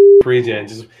pre-gen.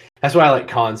 That's why I like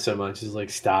cons so much. Is like,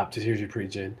 stop. Just here's your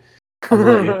pre-gen.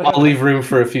 I'll leave room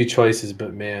for a few choices,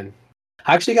 but man,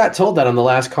 I actually got told that on the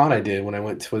last con I did when I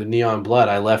went to the Neon Blood.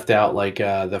 I left out like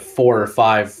the 4 or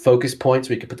 5 focus points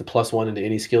where you could put the +1 into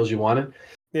any skills you wanted.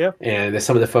 Yeah. And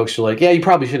some of the folks are like, yeah, you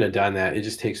probably shouldn't have done that. It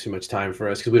just takes too much time for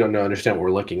us because we don't understand what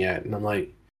we're looking at. And I'm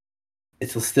like,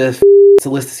 it's a list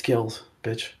of skills,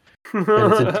 bitch.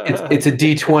 It's a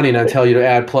D20, and I tell you to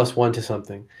add +1 to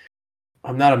something.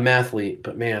 I'm not a mathlete,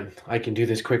 but man, I can do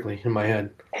this quickly in my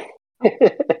head.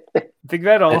 I think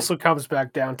that also comes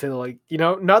back down to like,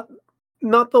 not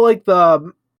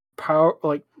the power,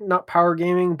 like not power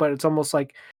gaming, but it's almost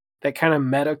like that kind of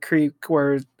meta creep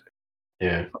where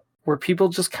where people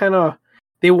just kind of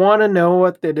they want to know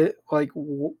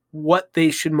what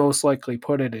they should most likely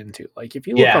put it into. Like if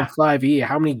you look on 5e,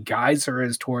 how many guides there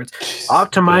is towards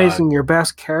optimizing your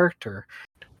best character.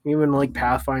 Even like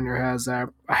Pathfinder has that.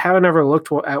 I haven't ever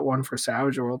looked at one for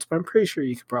Savage Worlds, but I'm pretty sure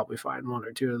you could probably find one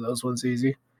or two of those ones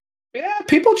easy. Yeah,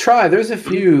 people try. There's a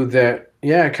few that,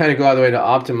 kind of go out of the way to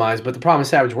optimize. But the problem with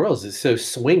Savage Worlds is so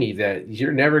swingy that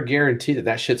you're never guaranteed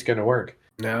that shit's going to work.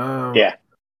 No. Yeah.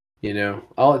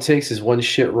 All it takes is one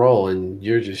shit roll and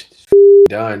you're just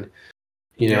done.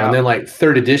 And then like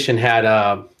 3rd edition had,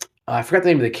 I forgot the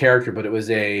name of the character, but it was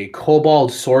a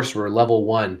kobold sorcerer level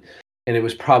 1. And it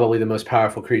was probably the most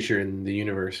powerful creature in the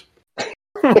universe.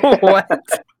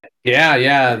 What?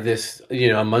 Yeah. This,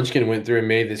 a Munchkin went through and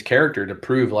made this character to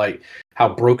prove like how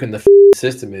broken the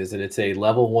system is, and it's a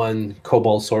level 1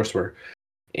 kobold sorcerer.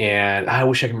 And I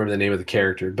wish I could remember the name of the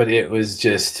character, but it was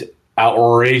just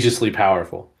outrageously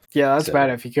powerful. Yeah, that's bad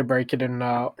if you could break it in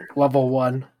level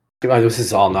 1. This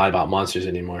is all not about monsters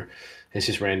anymore. It's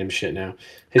just random shit now.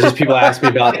 It's just people ask me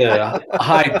about the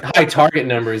high target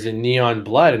numbers in Neon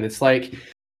Blood, and it's like,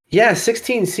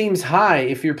 16 seems high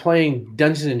if you're playing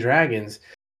Dungeons and Dragons,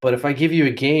 but if I give you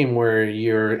a game where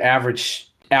your average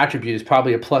attribute is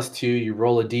probably a +2, you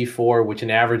roll a d4, which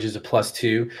an average is a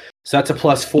 +2, so that's a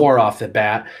 +4 off the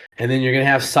bat, and then you're going to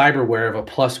have cyberware of a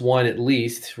 +1 at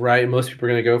least, right? Most people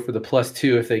are going to go for the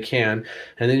 +2 if they can,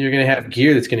 and then you're going to have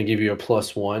gear that's going to give you a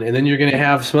 +1, and then you're going to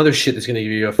have some other shit that's going to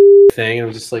give you a thing, and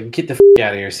I'm just like, get the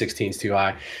out of here, 16's too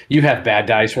high. You have bad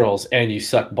dice rolls, and you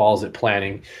suck balls at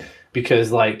planning,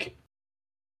 because like,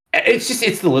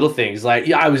 it's the little things. Like,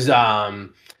 I was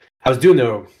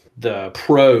doing the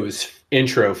pros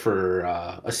intro for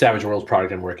a Savage Worlds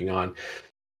product I'm working on.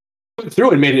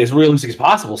 Through it and made it as realistic as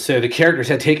possible, so the characters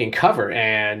had taken cover.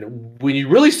 And when you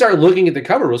really start looking at the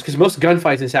cover rules, because most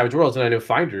gunfights in Savage Worlds, and I know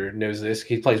Finder knows this,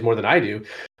 he plays more than I do,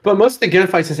 but most of the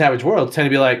gunfights in Savage Worlds tend to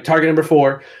be like, target number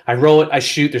 4, I roll it, I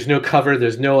shoot, there's no cover,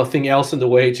 there's nothing else in the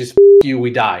way, just you,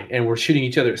 we die, and we're shooting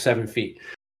each other at 7 feet.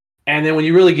 And then when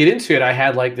you really get into it, I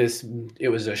had like this, it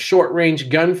was a short range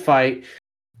gunfight,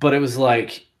 but it was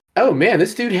like, oh man,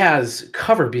 this dude has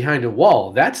cover behind a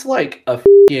wall. That's like a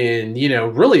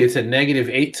really it's a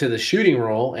 -8 to the shooting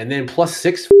roll and then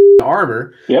 +6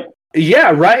 armor. Yep.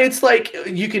 Yeah, right. It's like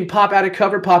you can pop out of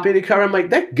cover, pop into cover. I'm like,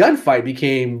 that gunfight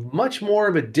became much more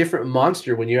of a different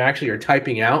monster when you actually are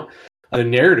typing out a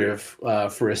narrative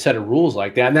for a set of rules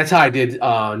like that. And that's how I did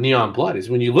Neon Blood, is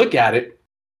when you look at it,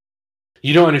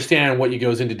 you don't understand what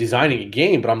goes into designing a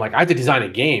game. But I'm like, I have to design a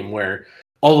game where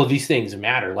all of these things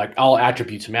matter. Like all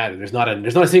attributes matter. There's not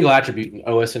a single attribute in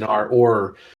OSNR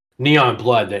or Neon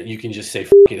Blood that you can just say,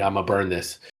 "F it, I'm gonna burn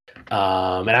this."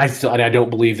 And I don't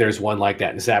believe there's one like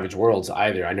that in Savage Worlds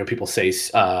either. I know people say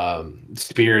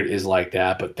Spirit is like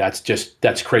that, but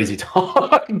that's crazy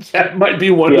talk. That might be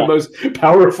one of the most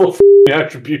powerful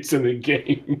attributes in the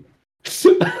game.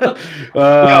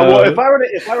 Well, if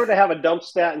I were to have a dump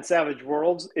stat in Savage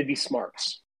Worlds, it'd be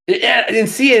smarts. Yeah,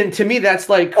 and to me that's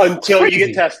like until crazy. You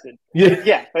get tested.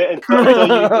 Yeah. Until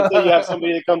you have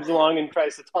somebody that comes along and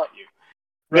tries to taunt you.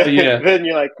 Right, yeah. Then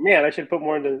you're like, man, I should put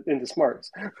more into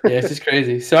smarts. Yeah, it's just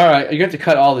crazy. So, all right, you have to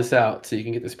cut all this out so you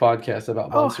can get this podcast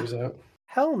about monsters out.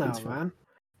 Hell no, man.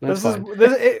 That's fine.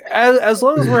 As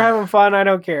long as we're having fun, I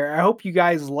don't care. I hope you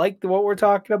guys like what we're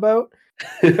talking about,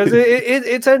 because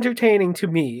it's entertaining to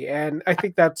me, and I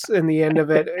think that's in the end of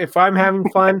it. If I'm having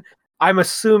fun, I'm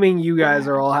assuming you guys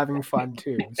are all having fun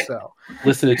too. So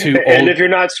listen to two old... And if you're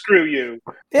not, screw you.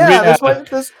 Yeah, this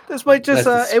might just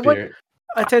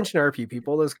attention RP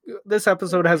people. This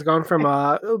episode has gone from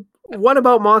one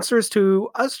about monsters to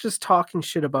us just talking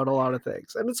shit about a lot of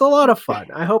things, and it's a lot of fun.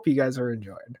 I hope you guys are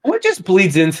enjoying. What just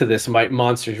bleeds into this,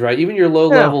 monsters, right? Even your low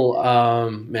level.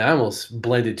 Man, I almost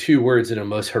blended two words in a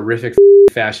most horrific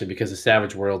fashion because of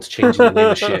Savage Worlds changing the name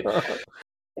of shit.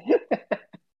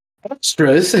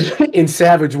 Extras in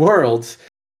Savage Worlds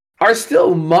are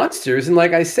still monsters, and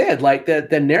like I said, like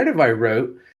the narrative I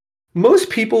wrote, most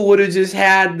people would have just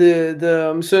had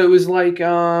the so it was like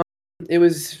it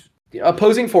was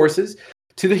opposing forces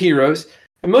to the heroes,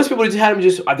 and most people just had them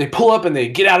just they pull up and they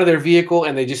get out of their vehicle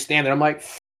and they just stand there. I'm like,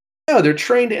 no, they're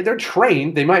trained.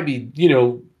 They might be,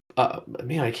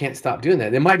 man, I can't stop doing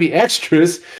that. They might be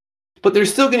extras, but they're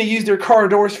still going to use their car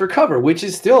doors for cover, which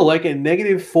is still like a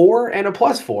 -4 and a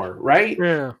 +4, right?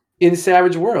 Yeah. In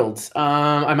Savage Worlds.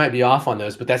 I might be off on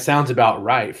those, but that sounds about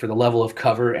right for the level of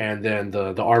cover and then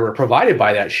the armor provided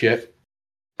by that shit.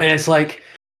 And it's like,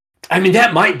 I mean,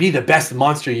 that might be the best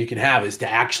monster you can have, is to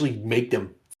actually make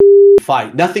them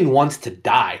fight. Nothing wants to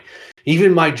die.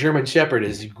 Even my German Shepherd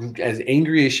is as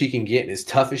angry as she can get and as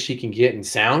tough as she can get and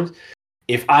sound.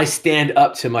 if I stand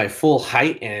up to my full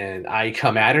height and I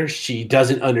come at her, she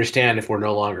doesn't understand if we're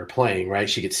no longer playing, right?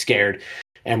 She gets scared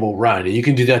and will run. And you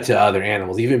can do that to other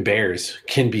animals. Even bears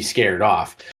can be scared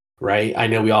off, right? I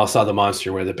know we all saw the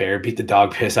monster where the bear beat the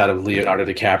dog piss out of Leonardo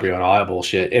DiCaprio and all that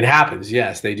bullshit. It happens,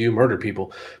 yes, they do murder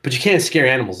people, but you can't scare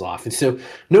animals off. And so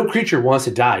no creature wants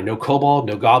to die. No kobold,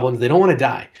 no goblins, they don't want to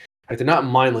die. Right? They're not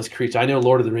mindless creatures. I know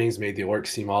Lord of the Rings made the orcs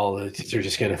seem all they're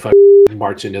just gonna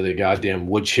march into the goddamn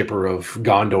wood chipper of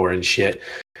Gondor and shit.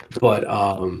 But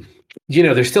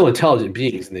they're still intelligent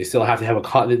beings, and they still have to have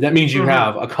that means you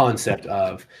have a concept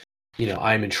of,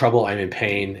 I'm in trouble, I'm in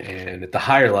pain, and at the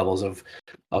higher levels of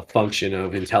function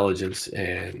of intelligence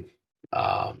and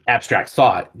abstract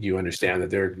thought, you understand that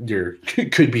there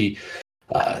could be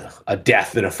a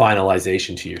death and a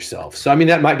finalization to yourself. So I mean,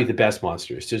 that might be the best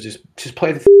monsters to just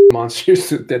play the monsters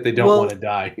that they don't want to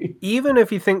die. Even if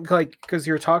you think, like, because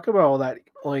you're talking about all that,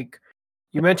 like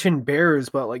you mentioned bears,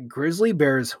 but like grizzly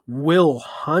bears will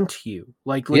hunt you,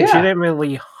 like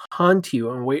legitimately hunt you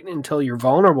and wait until you're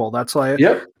vulnerable. That's why,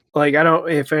 like, I don't,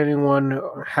 if anyone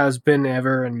has been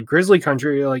ever in grizzly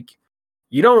country, like,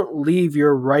 you don't leave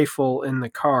your rifle in the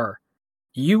car.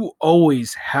 You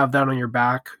always have that on your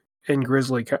back in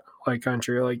grizzly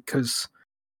country, like, because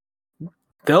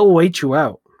they'll wait you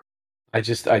out. I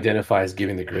just identify as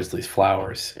giving the grizzlies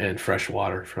flowers and fresh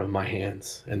water from my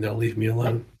hands, and they'll leave me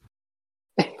alone.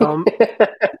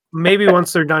 Maybe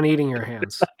once they're done eating your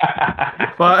hands,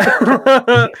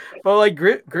 but like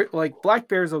like black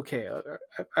bears, okay.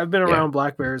 I've been around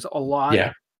black bears a lot.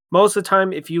 Yeah. Most of the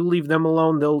time, if you leave them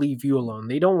alone, they'll leave you alone.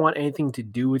 They don't want anything to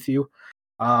do with you.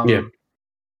 And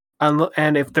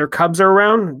if their cubs are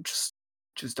around,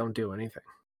 just don't do anything.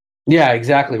 Yeah,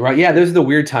 exactly. Right. Yeah, those are the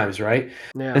weird times, right?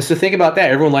 Yeah. And so think about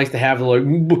that. Everyone likes to have the like,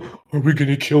 are we going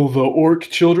to kill the orc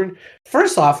children?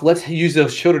 First off, let's use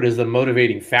those children as the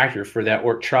motivating factor for that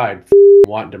orc tribe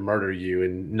wanting to murder you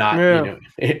and not,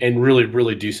 and really,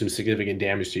 really do some significant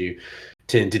damage to you,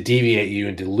 to deviate you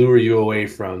and to lure you away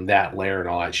from that lair and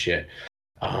all that shit.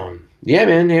 Yeah,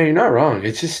 man. Yeah, you're not wrong.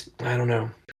 It's just, I don't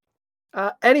know.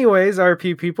 Anyways,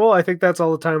 RP people, I think that's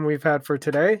all the time we've had for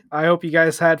today. I hope you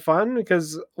guys had fun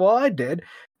because, well, I did.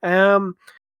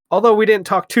 Although we didn't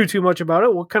talk too much about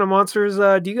it, what kind of monsters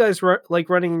do you guys like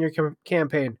running in your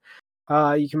campaign?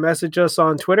 You can message us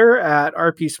on Twitter at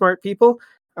RP Smart People.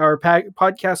 Our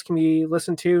podcast can be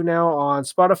listened to now on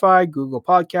Spotify, Google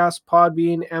Podcasts,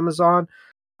 Podbean, Amazon.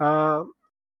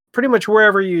 Pretty much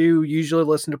wherever you usually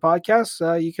listen to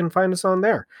podcasts, you can find us on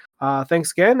there.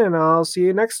 Thanks again, and I'll see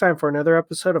you next time for another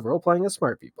episode of Role Playing as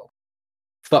Smart People.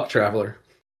 Fuck Traveler.